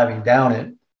you're driving down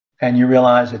it, and you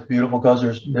realize it's beautiful because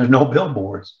there's no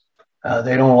billboards.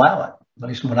 They don't allow it. At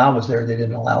least when I was there, they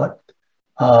didn't allow it.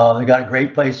 They got a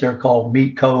great place there called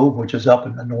Meat Cove, which is up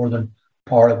in the northern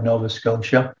part of Nova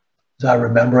Scotia, as I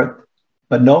remember it.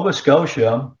 But Nova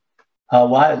Scotia,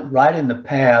 right in the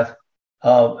path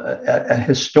of a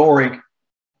historic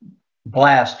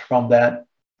blast from that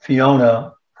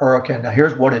Fiona hurricane. Now,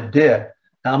 here's what it did.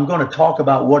 Now, I'm going to talk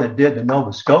about what it did to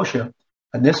Nova Scotia,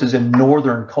 and this is in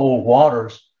northern cold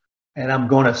waters. And I'm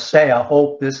going to say, I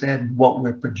hope this isn't what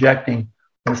we're projecting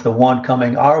with the one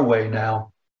coming our way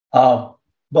now.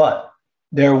 But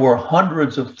there were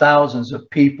hundreds of thousands of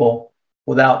people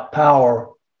without power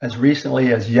as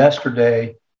recently as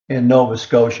yesterday in Nova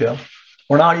Scotia.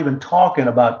 We're not even talking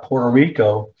about Puerto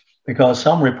Rico because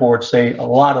some reports say a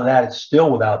lot of that is still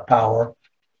without power.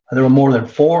 There were more than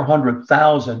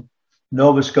 400,000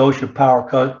 Nova Scotia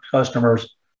power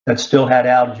customers that still had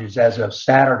outages as of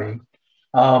Saturday.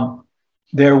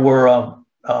 There were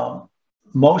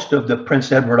most of the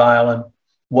Prince Edward Island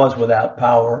was without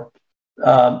power.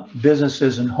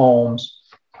 Businesses and homes.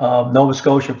 Nova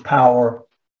Scotia Power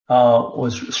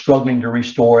was struggling to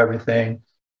restore everything.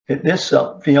 This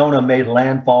Fiona made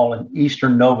landfall in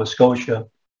eastern Nova Scotia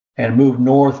and moved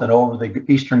north and over the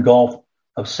eastern Gulf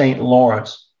of St.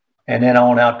 Lawrence and then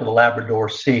on out to the Labrador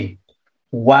Sea.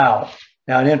 Wow.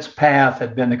 Now, in its path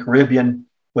had been the Caribbean,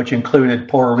 which included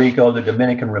Puerto Rico, the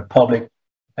Dominican Republic,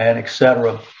 and et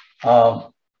cetera.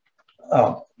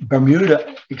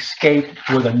 Bermuda escaped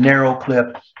with a narrow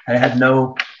clip and had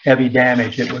no heavy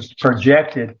damage. It was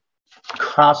projected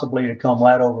possibly to come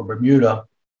right over Bermuda,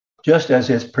 just as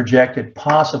it's projected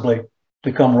possibly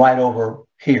to come right over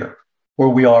here, where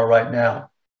we are right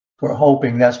now. We're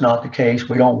hoping that's not the case.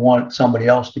 We don't want somebody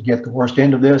else to get the worst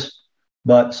end of this,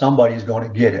 but somebody's going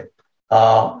to get it.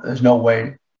 There's no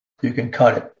way you can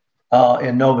cut it.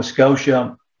 In Nova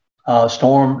Scotia,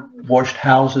 storm washed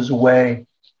houses away.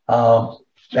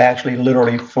 They actually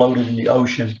literally floated in the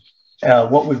ocean.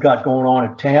 What we've got going on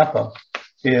in Tampa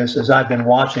is, as I've been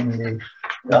watching the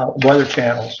weather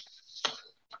channels,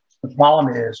 the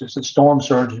problem is the storm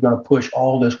surge is going to push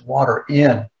all this water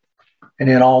in, and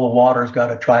then all the water has got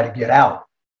to try to get out.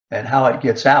 And how it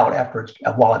gets out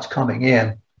while it's coming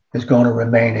in is going to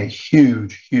remain a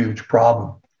huge, huge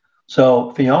problem.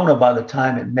 So Fiona, by the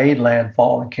time it made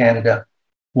landfall in Canada,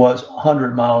 was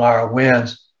 100-mile-an-hour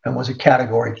winds and was a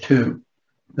Category 2.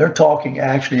 They're talking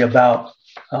actually about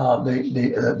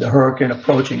the hurricane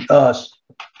approaching us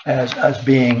as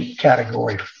being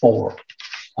Category 4.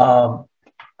 I'm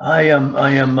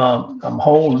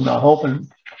hoping,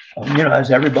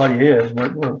 as everybody is,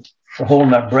 we're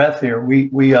holding our breath here.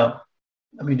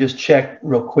 Let me just check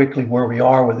real quickly where we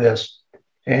are with this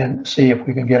and see if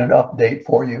we can get an update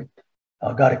for you.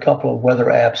 I've got a couple of weather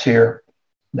apps here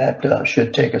that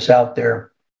should take us out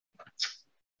there.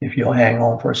 If you'll hang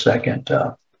on for a second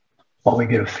while we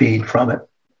get a feed from it.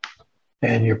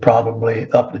 And you're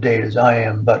probably up to date as I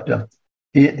am, but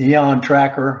the On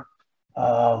Tracker,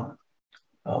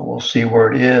 we'll see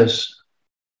where it is.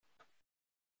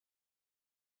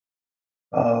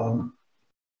 And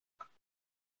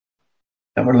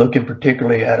we're looking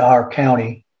particularly at our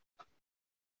county.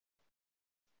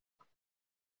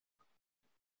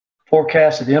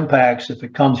 Forecasted impacts, if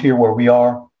it comes here where we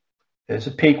are, is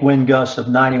a peak wind gust of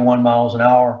 91 miles an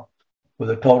hour with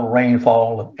a total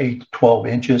rainfall of 8 to 12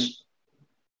 inches.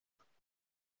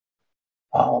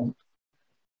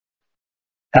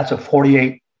 That's a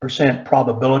 48%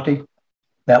 probability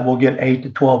that we'll get 8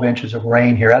 to 12 inches of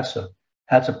rain here.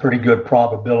 That's a pretty good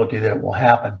probability that it will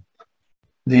happen.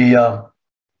 This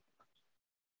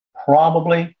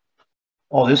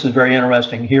is very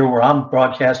interesting. Here where I'm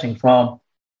broadcasting from,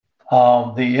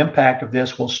 the impact of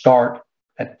this will start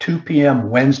at 2 p.m.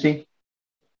 Wednesday,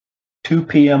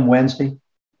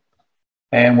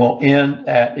 and will end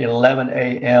at 11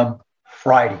 a.m.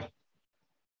 Friday.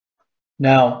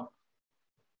 Now,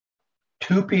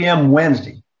 2 p.m.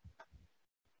 Wednesday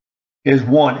is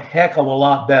one heck of a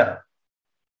lot better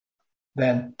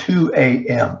than 2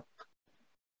 a.m.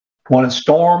 When a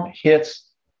storm hits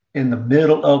in the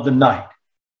middle of the night,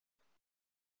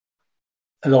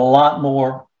 there's a lot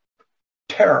more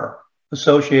terror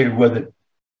associated with it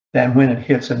than when it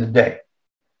hits in the day.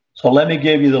 So let me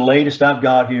give you the latest I've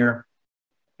got here.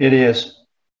 It is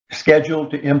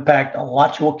scheduled to impact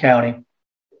Alachua County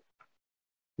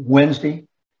Wednesday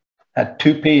at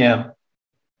 2 p.m.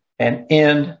 and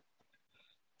end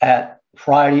at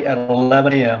Friday at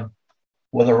 11 a.m.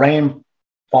 with a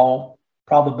rainfall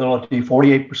probability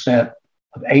 48%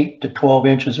 of 8 to 12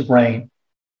 inches of rain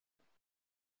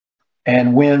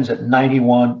and winds at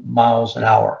 91 miles an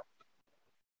hour.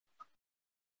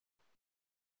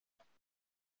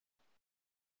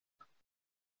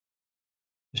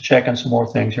 Just checking some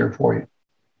more things here for you.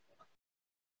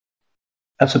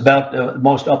 That's about the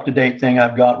most up-to-date thing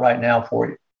I've got right now for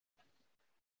you.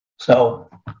 So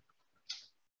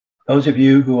those of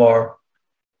you who are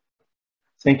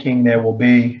thinking there will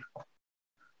be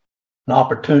an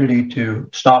opportunity to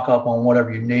stock up on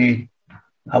whatever you need,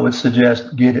 I would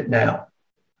suggest get it now.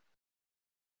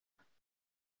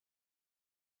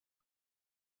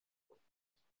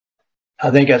 I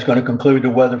think that's going to conclude the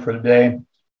weather for today.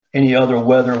 Any other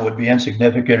weather would be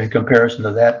insignificant in comparison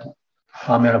to that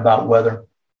comment about weather.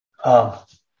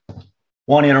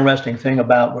 One interesting thing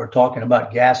about, we're talking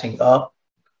about gassing up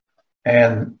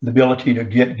and the ability to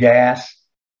get gas,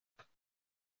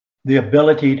 the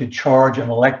ability to charge an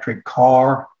electric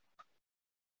car,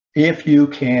 if you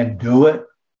can do it,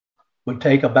 would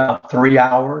take about 3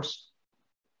 hours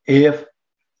if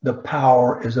the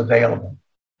power is available.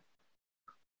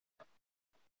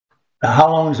 Now,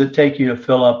 how long does it take you to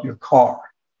fill up your car?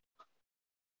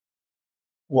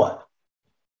 What?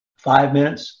 5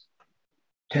 minutes?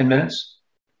 10 minutes?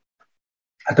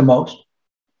 At the most?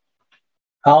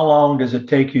 How long does it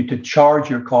take you to charge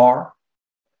your car?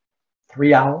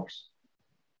 3 hours?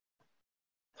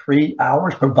 3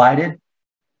 hours, provided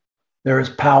there is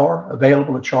power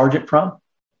available to charge it from?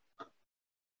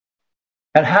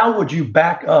 And how would you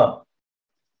back up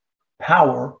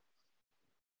power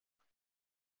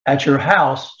at your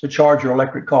house to charge your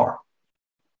electric car?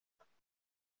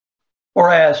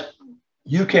 Whereas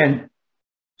you can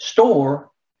store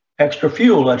extra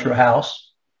fuel at your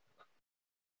house.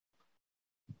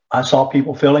 I saw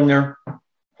people filling their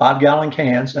 5-gallon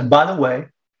cans. And by the way,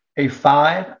 a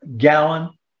 5-gallon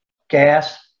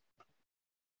gas,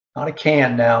 not a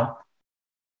can now,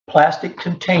 plastic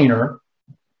container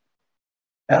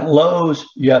at Lowe's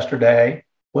yesterday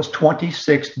was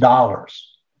 $26.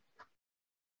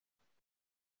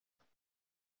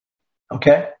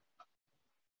 Okay?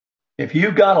 If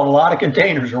you've got a lot of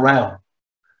containers around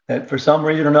that for some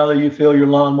reason or another you fill your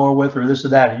lawnmower with or this or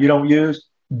that and you don't use,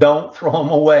 don't throw them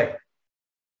away.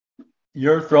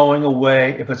 You're throwing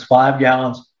away, if it's 5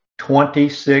 gallons,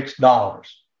 $26.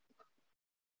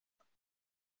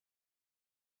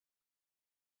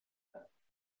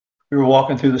 We were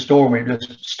walking through the store and we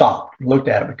just stopped and looked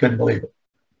at it. We couldn't believe it.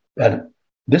 And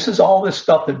this is all this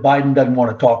stuff that Biden doesn't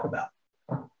want to talk about.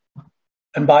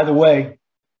 And by the way,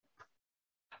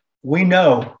 we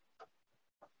know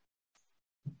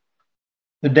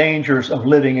the dangers of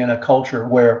living in a culture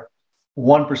where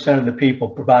 1% of the people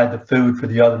provide the food for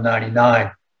the other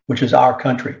 99, which is our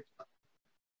country.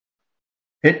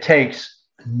 It takes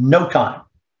no time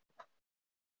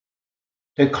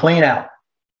to clean out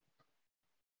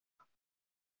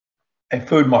a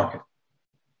food market.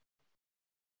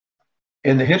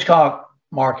 In the Hitchcock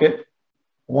market,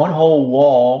 one whole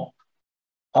wall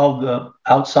of the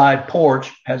outside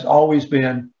porch has always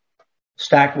been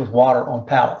stacked with water on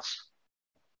pallets.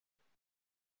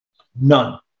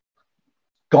 None.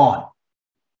 Gone.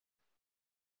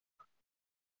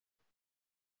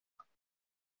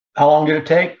 How long did it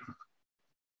take?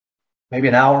 Maybe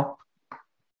an hour,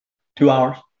 2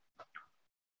 hours.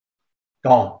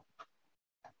 Gone.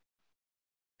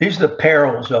 These are the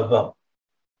perils of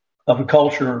a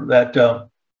culture that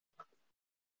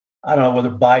I don't know whether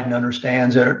Biden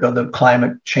understands it or the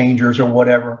climate changers or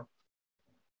whatever.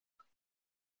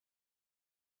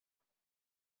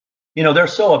 You know, they're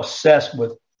so obsessed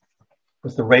with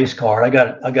the race card. I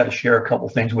got to share a couple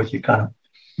things with you, kind of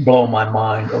blow my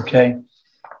mind, okay?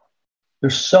 They're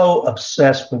so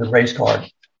obsessed with the race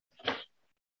card.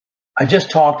 I just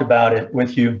talked about it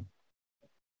with you,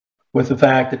 with the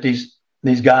fact that these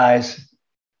guys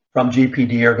from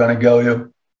GPD are going to go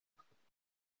to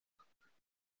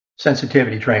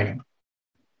sensitivity training,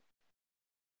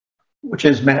 which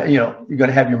is, you know, you're going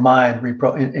to have your mind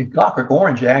in Clockwork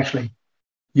Orange actually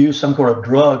use some sort of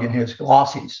drug in his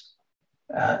glossies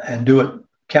and do it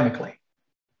chemically.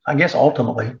 I guess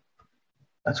ultimately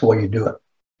that's the way you do it.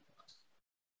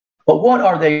 But what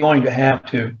are they going to have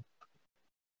to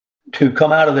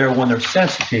come out of there when they're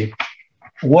sensitive?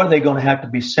 What are they going to have to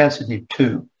be sensitive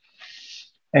to?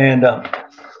 And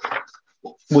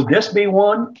would this be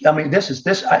one? I mean,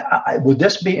 would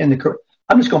this be in the?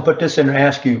 I'm just going to put this in and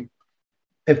ask you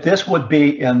if this would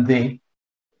be in the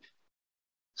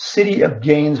City of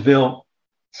Gainesville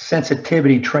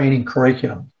sensitivity training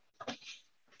curriculum.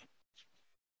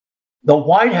 The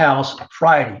White House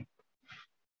Friday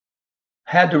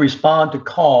had to respond to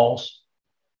calls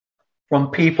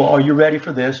from people. Are you ready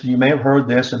for this? You may have heard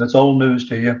this, and it's old news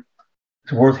to you.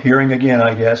 It's worth hearing again,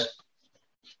 I guess.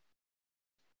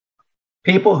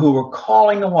 People who were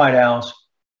calling the White House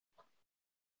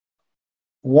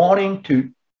wanting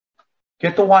to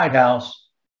get the White House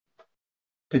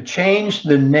to change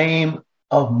the name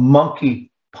of monkeypox.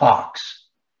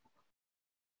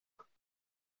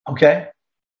 Okay?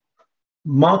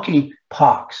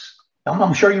 Monkeypox.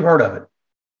 I'm sure you've heard of it.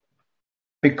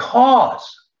 Because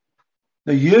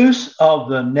the use of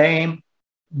the name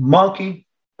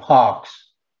monkeypox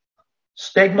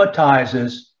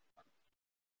stigmatizes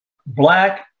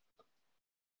Black,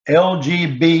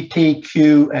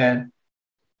 LGBTQ and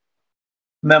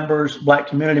members, Black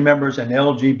community members and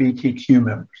LGBTQ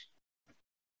members.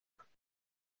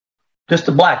 Just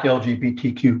the Black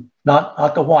LGBTQ,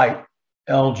 not the white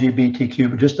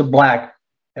LGBTQ, but just the Black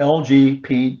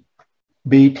LGBTQ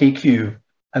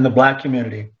and the Black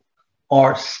community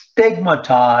are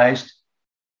stigmatized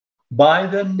by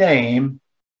the name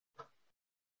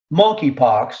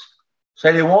monkeypox.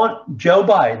 Say they want Joe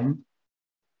Biden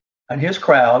and his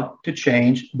crowd to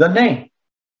change the name.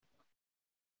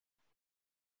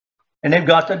 And they've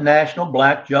got the National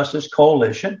Black Justice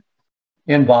Coalition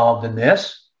involved in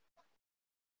this.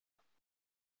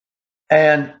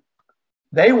 And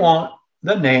they want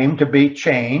the name to be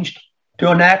changed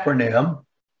to an acronym,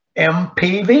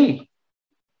 MPV,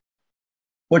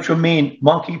 which would mean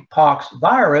monkeypox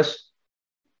virus,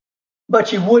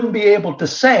 but you wouldn't be able to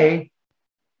say,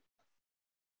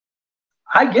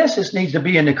 I guess this needs to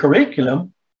be in the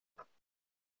curriculum,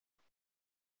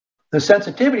 the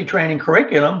sensitivity training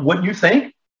curriculum, wouldn't you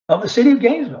think, of the City of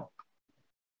Gainesville?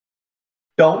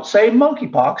 Don't say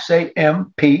monkeypox, say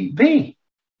MPV.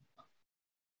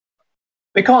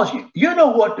 Because you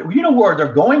know where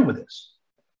they're going with this.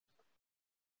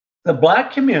 the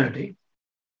black community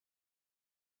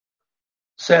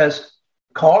says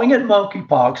calling it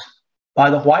monkeypox by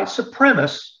the white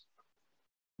supremacists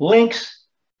links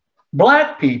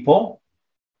black people.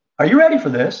 Are you ready for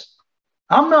this?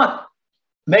 I'm not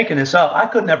making this up. I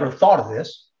could never have thought of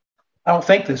this. I don't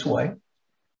think this way.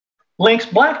 Links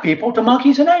black people to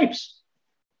monkeys and apes.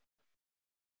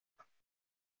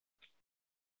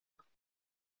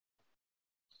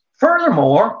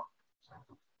 Furthermore,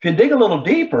 if you dig a little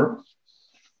deeper,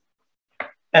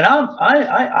 and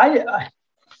I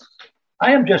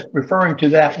am just referring to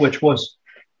that which was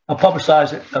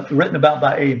publicized, written about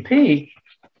by A&P.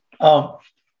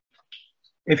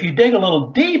 If you dig a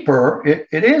little deeper,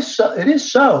 it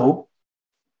is so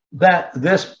that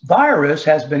this virus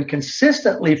has been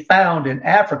consistently found in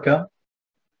Africa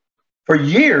for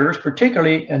years,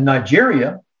 particularly in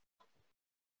Nigeria,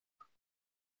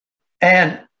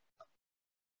 and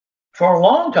for a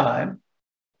long time,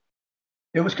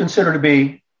 it was considered to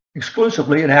be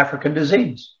exclusively an African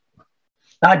disease.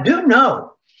 Now, I do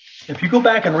know, if you go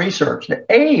back and research, that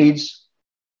AIDS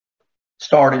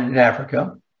started in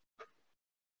Africa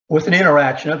with an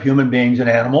interaction of human beings and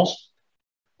animals.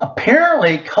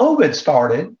 Apparently, COVID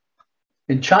started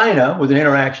in China with an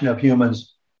interaction of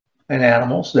humans and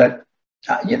animals. That,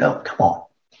 come on.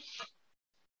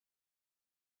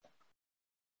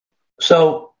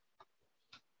 So,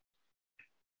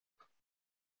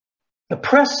 the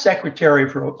press secretary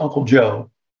for Uncle Joe,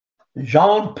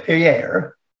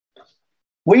 Jean-Pierre,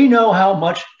 we know how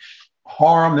much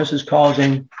harm this is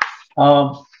causing.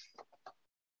 We're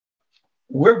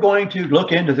going to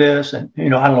look into this, and I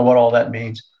don't know what all that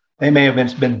means. They may have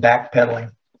been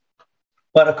backpedaling.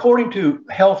 But according to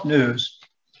Health News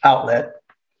outlet,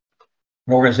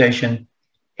 an organization,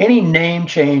 any name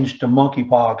change to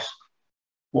monkeypox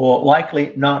will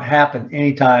likely not happen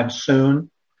anytime soon.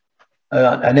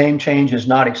 A name change is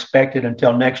not expected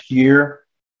until next year.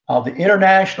 The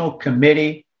International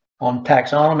Committee on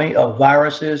Taxonomy of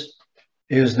Viruses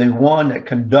is the one that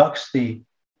conducts the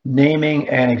naming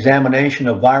and examination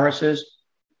of viruses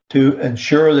to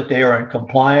ensure that they are in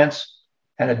compliance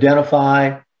and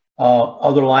identify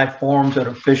other life forms that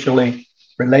are officially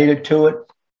related to it.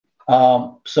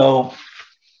 So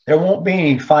there won't be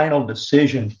any final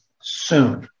decision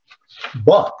soon.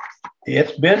 But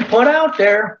it's been put out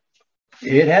there.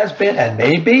 It has been, and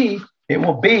maybe it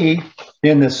will be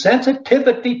in the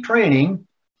sensitivity training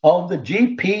of the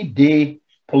GPD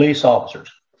police officers.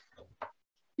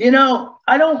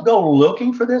 I don't go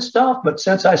looking for this stuff, but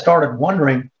since I started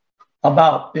wondering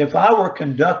about if I were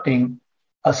conducting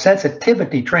a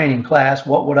sensitivity training class,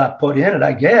 what would I put in it?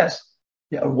 I guess,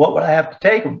 what would I have to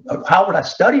take? How would I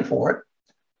study for it?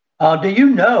 Do you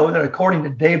know that according to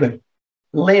David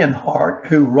Leonhardt,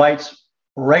 who writes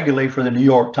regularly for the New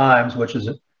York Times, which is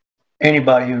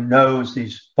anybody who knows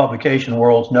these publication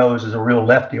worlds knows is a real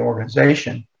lefty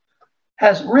organization,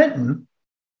 has written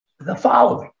the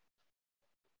following.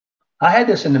 I had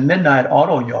this in the Midnight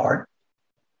Auto Yard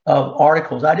of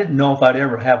articles. I didn't know if I'd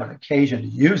ever have an occasion to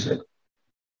use it,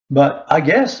 but I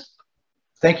guess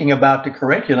thinking about the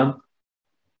curriculum,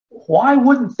 why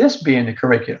wouldn't this be in the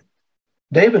curriculum?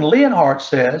 David Leonhardt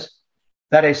says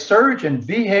that a surge in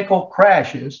vehicle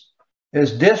crashes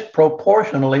is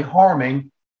disproportionately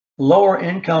harming lower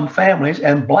income families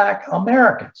and Black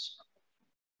Americans.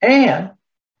 And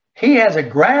he has a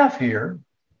graph here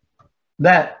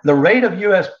that the rate of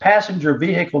U.S. passenger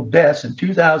vehicle deaths in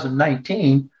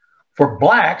 2019 for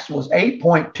Blacks was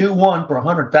 8.21 per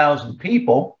 100,000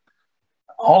 people,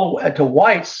 all the way to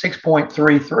whites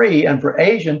 6.33, and for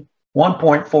Asian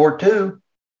 1.42,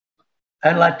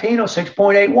 and Latino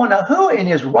 6.81. Now, who in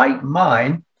his right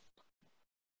mind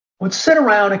would sit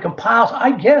around and compile,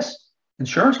 I guess,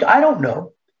 insurance, I don't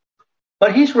know,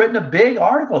 but he's written a big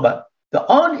article about the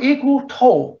unequal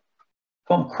toll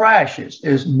from crashes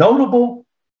is notable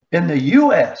in the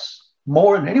U.S.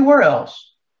 more than anywhere else.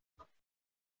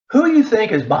 Who do you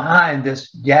think is behind this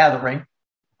gathering?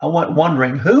 I went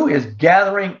wondering who is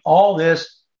gathering all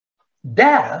this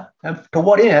data and to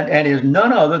what end, and is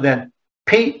none other than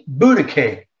Pete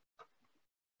Buttigieg.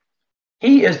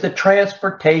 He is the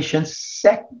transportation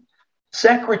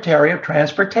Secretary of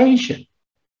Transportation.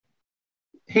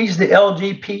 He's the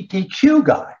LGBTQ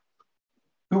guy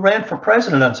who ran for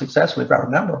president unsuccessfully, if I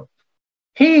remember.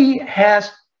 He has,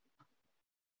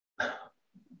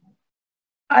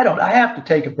 I have to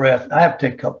take a breath. I have to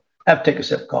take a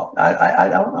sip of coffee. I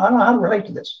don't know how to relate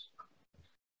to this.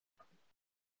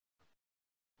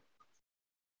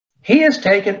 He has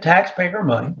taken taxpayer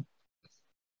money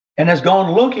and has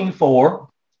gone looking for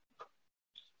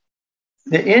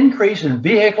the increase in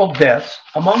vehicle deaths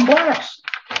among Blacks.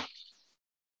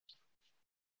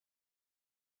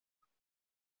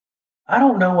 I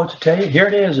don't know what to tell you. Here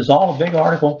it is. It's all a big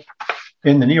article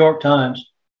in the New York Times.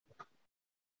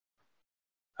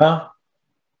 Huh?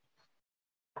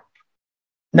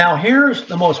 Now, here's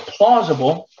the most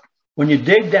plausible when you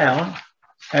dig down,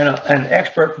 and an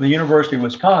expert from the University of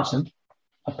Wisconsin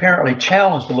apparently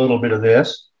challenged a little bit of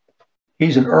this.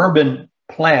 He's an urban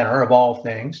planner of all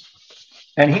things.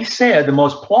 And he said the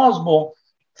most plausible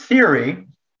theory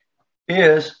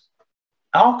is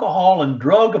alcohol and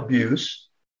drug abuse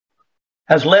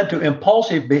has led to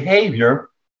impulsive behavior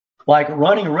like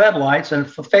running red lights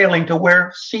and failing to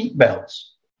wear seat belts.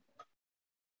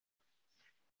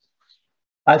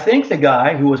 I think the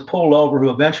guy who was pulled over,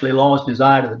 who eventually lost his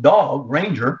eye to the dog,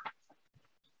 Ranger,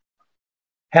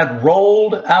 had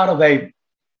rolled out of an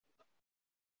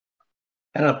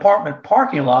apartment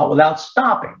parking lot without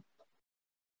stopping,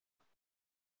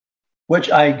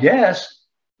 which I guess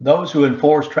those who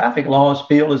enforce traffic laws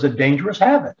feel is a dangerous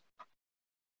habit.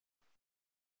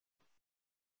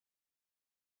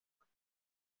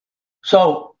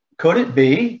 So could it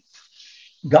be?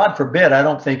 God forbid, I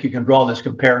don't think you can draw this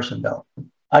comparison, though.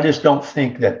 I just don't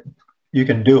think that you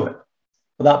can do it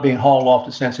without being hauled off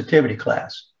to sensitivity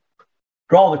class.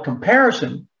 Draw the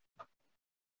comparison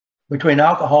between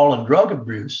alcohol and drug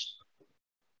abuse,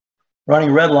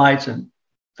 running red lights and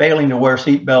failing to wear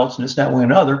seat belts and this, that, and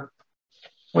another,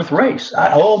 with race. I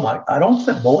don't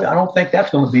think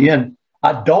that's going to be in.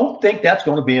 I don't think that's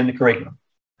going to be in the curriculum.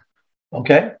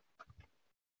 Okay?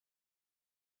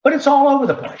 But it's all over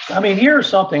the place. I mean, here's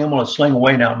something I'm going to sling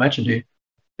away now and mention to you.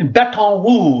 In Baton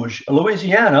Rouge,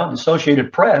 Louisiana, the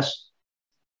Associated Press,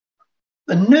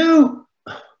 you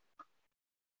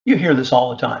hear this all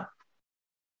the time.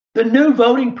 The new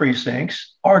voting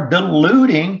precincts are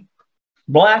diluting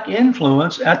black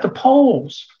influence at the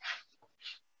polls.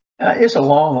 It's a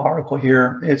long article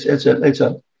here.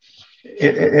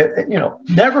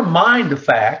 Never mind the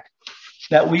fact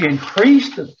that we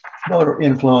increased the voter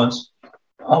influence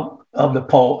of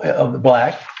the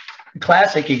black. The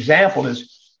classic example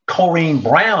is Corrine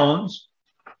Brown's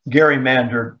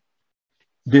gerrymandered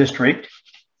district.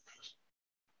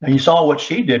 And you saw what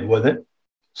she did with it.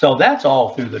 So that's all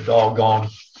through the doggone.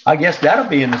 I guess that'll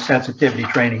be in the sensitivity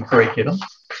training curriculum.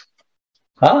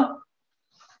 Huh?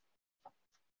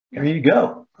 There you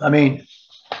go. I mean,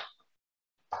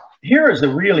 here is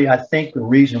I think the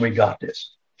reason we got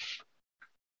this.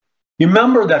 You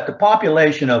remember that the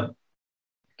population of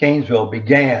Gainesville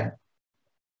began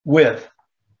with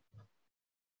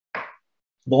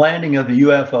the landing of the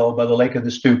UFO by the Lake of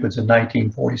the Stupids in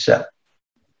 1947.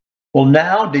 Well,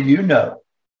 now do you know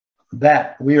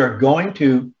that we have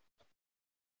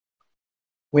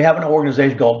an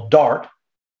organization called DART,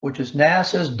 which is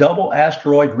NASA's Double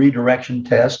Asteroid Redirection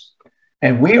Test,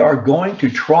 and we are going to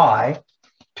try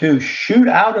to shoot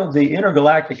out of the outer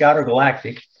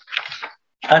galactic,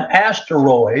 an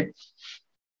asteroid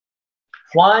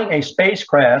flying a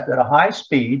spacecraft at a high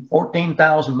speed,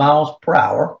 14,000 miles per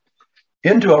hour,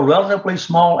 into a relatively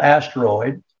small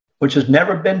asteroid, which has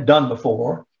never been done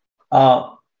before.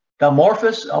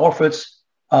 Dimorphos, or if it's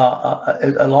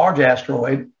a large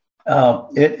asteroid,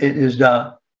 it is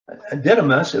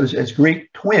Didymos, it's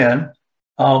Greek twin.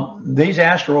 These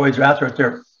asteroids are out there that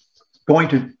they're going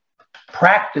to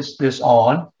practice this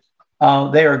on.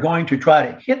 They are going to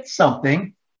try to hit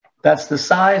something that's the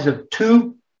size of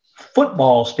 2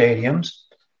 football stadiums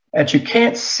that you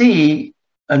can't see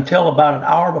until about an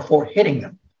hour before hitting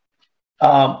them.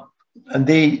 And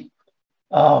the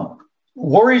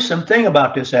worrisome thing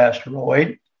about this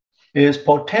asteroid is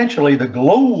potentially the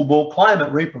global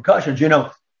climate repercussions. You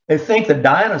know, they think the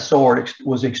dinosaur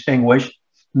was extinguished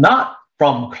not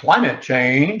from climate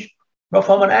change, but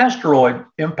from an asteroid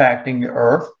impacting the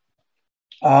Earth.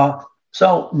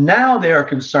 So now they are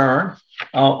concerned,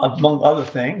 among other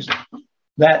things,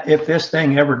 that if this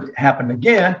thing ever happened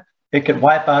again, it could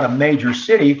wipe out a major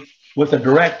city with a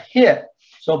direct hit.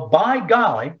 So by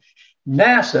golly,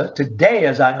 NASA today,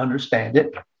 as I understand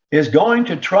it, is going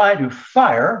to try to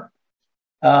fire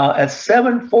at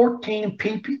 7:14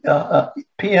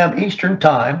 p.m. Eastern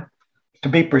Time, to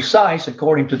be precise,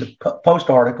 according to the Post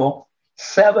article,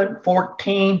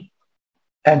 7:14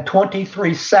 and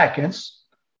 23 seconds.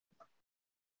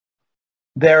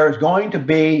 There is going to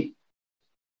be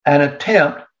an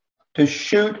attempt to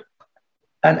shoot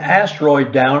an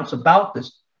asteroid down. It's about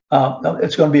this.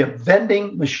 It's going to be a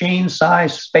vending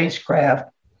machine-sized spacecraft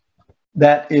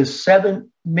that is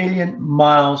 7 million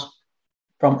miles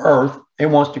from Earth. It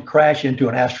wants to crash into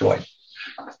an asteroid.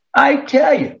 I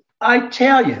tell you,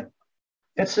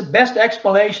 it's the best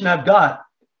explanation I've got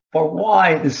for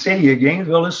why the city of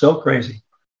Gainesville is so crazy.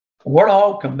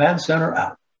 Warthog Command Center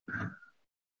out.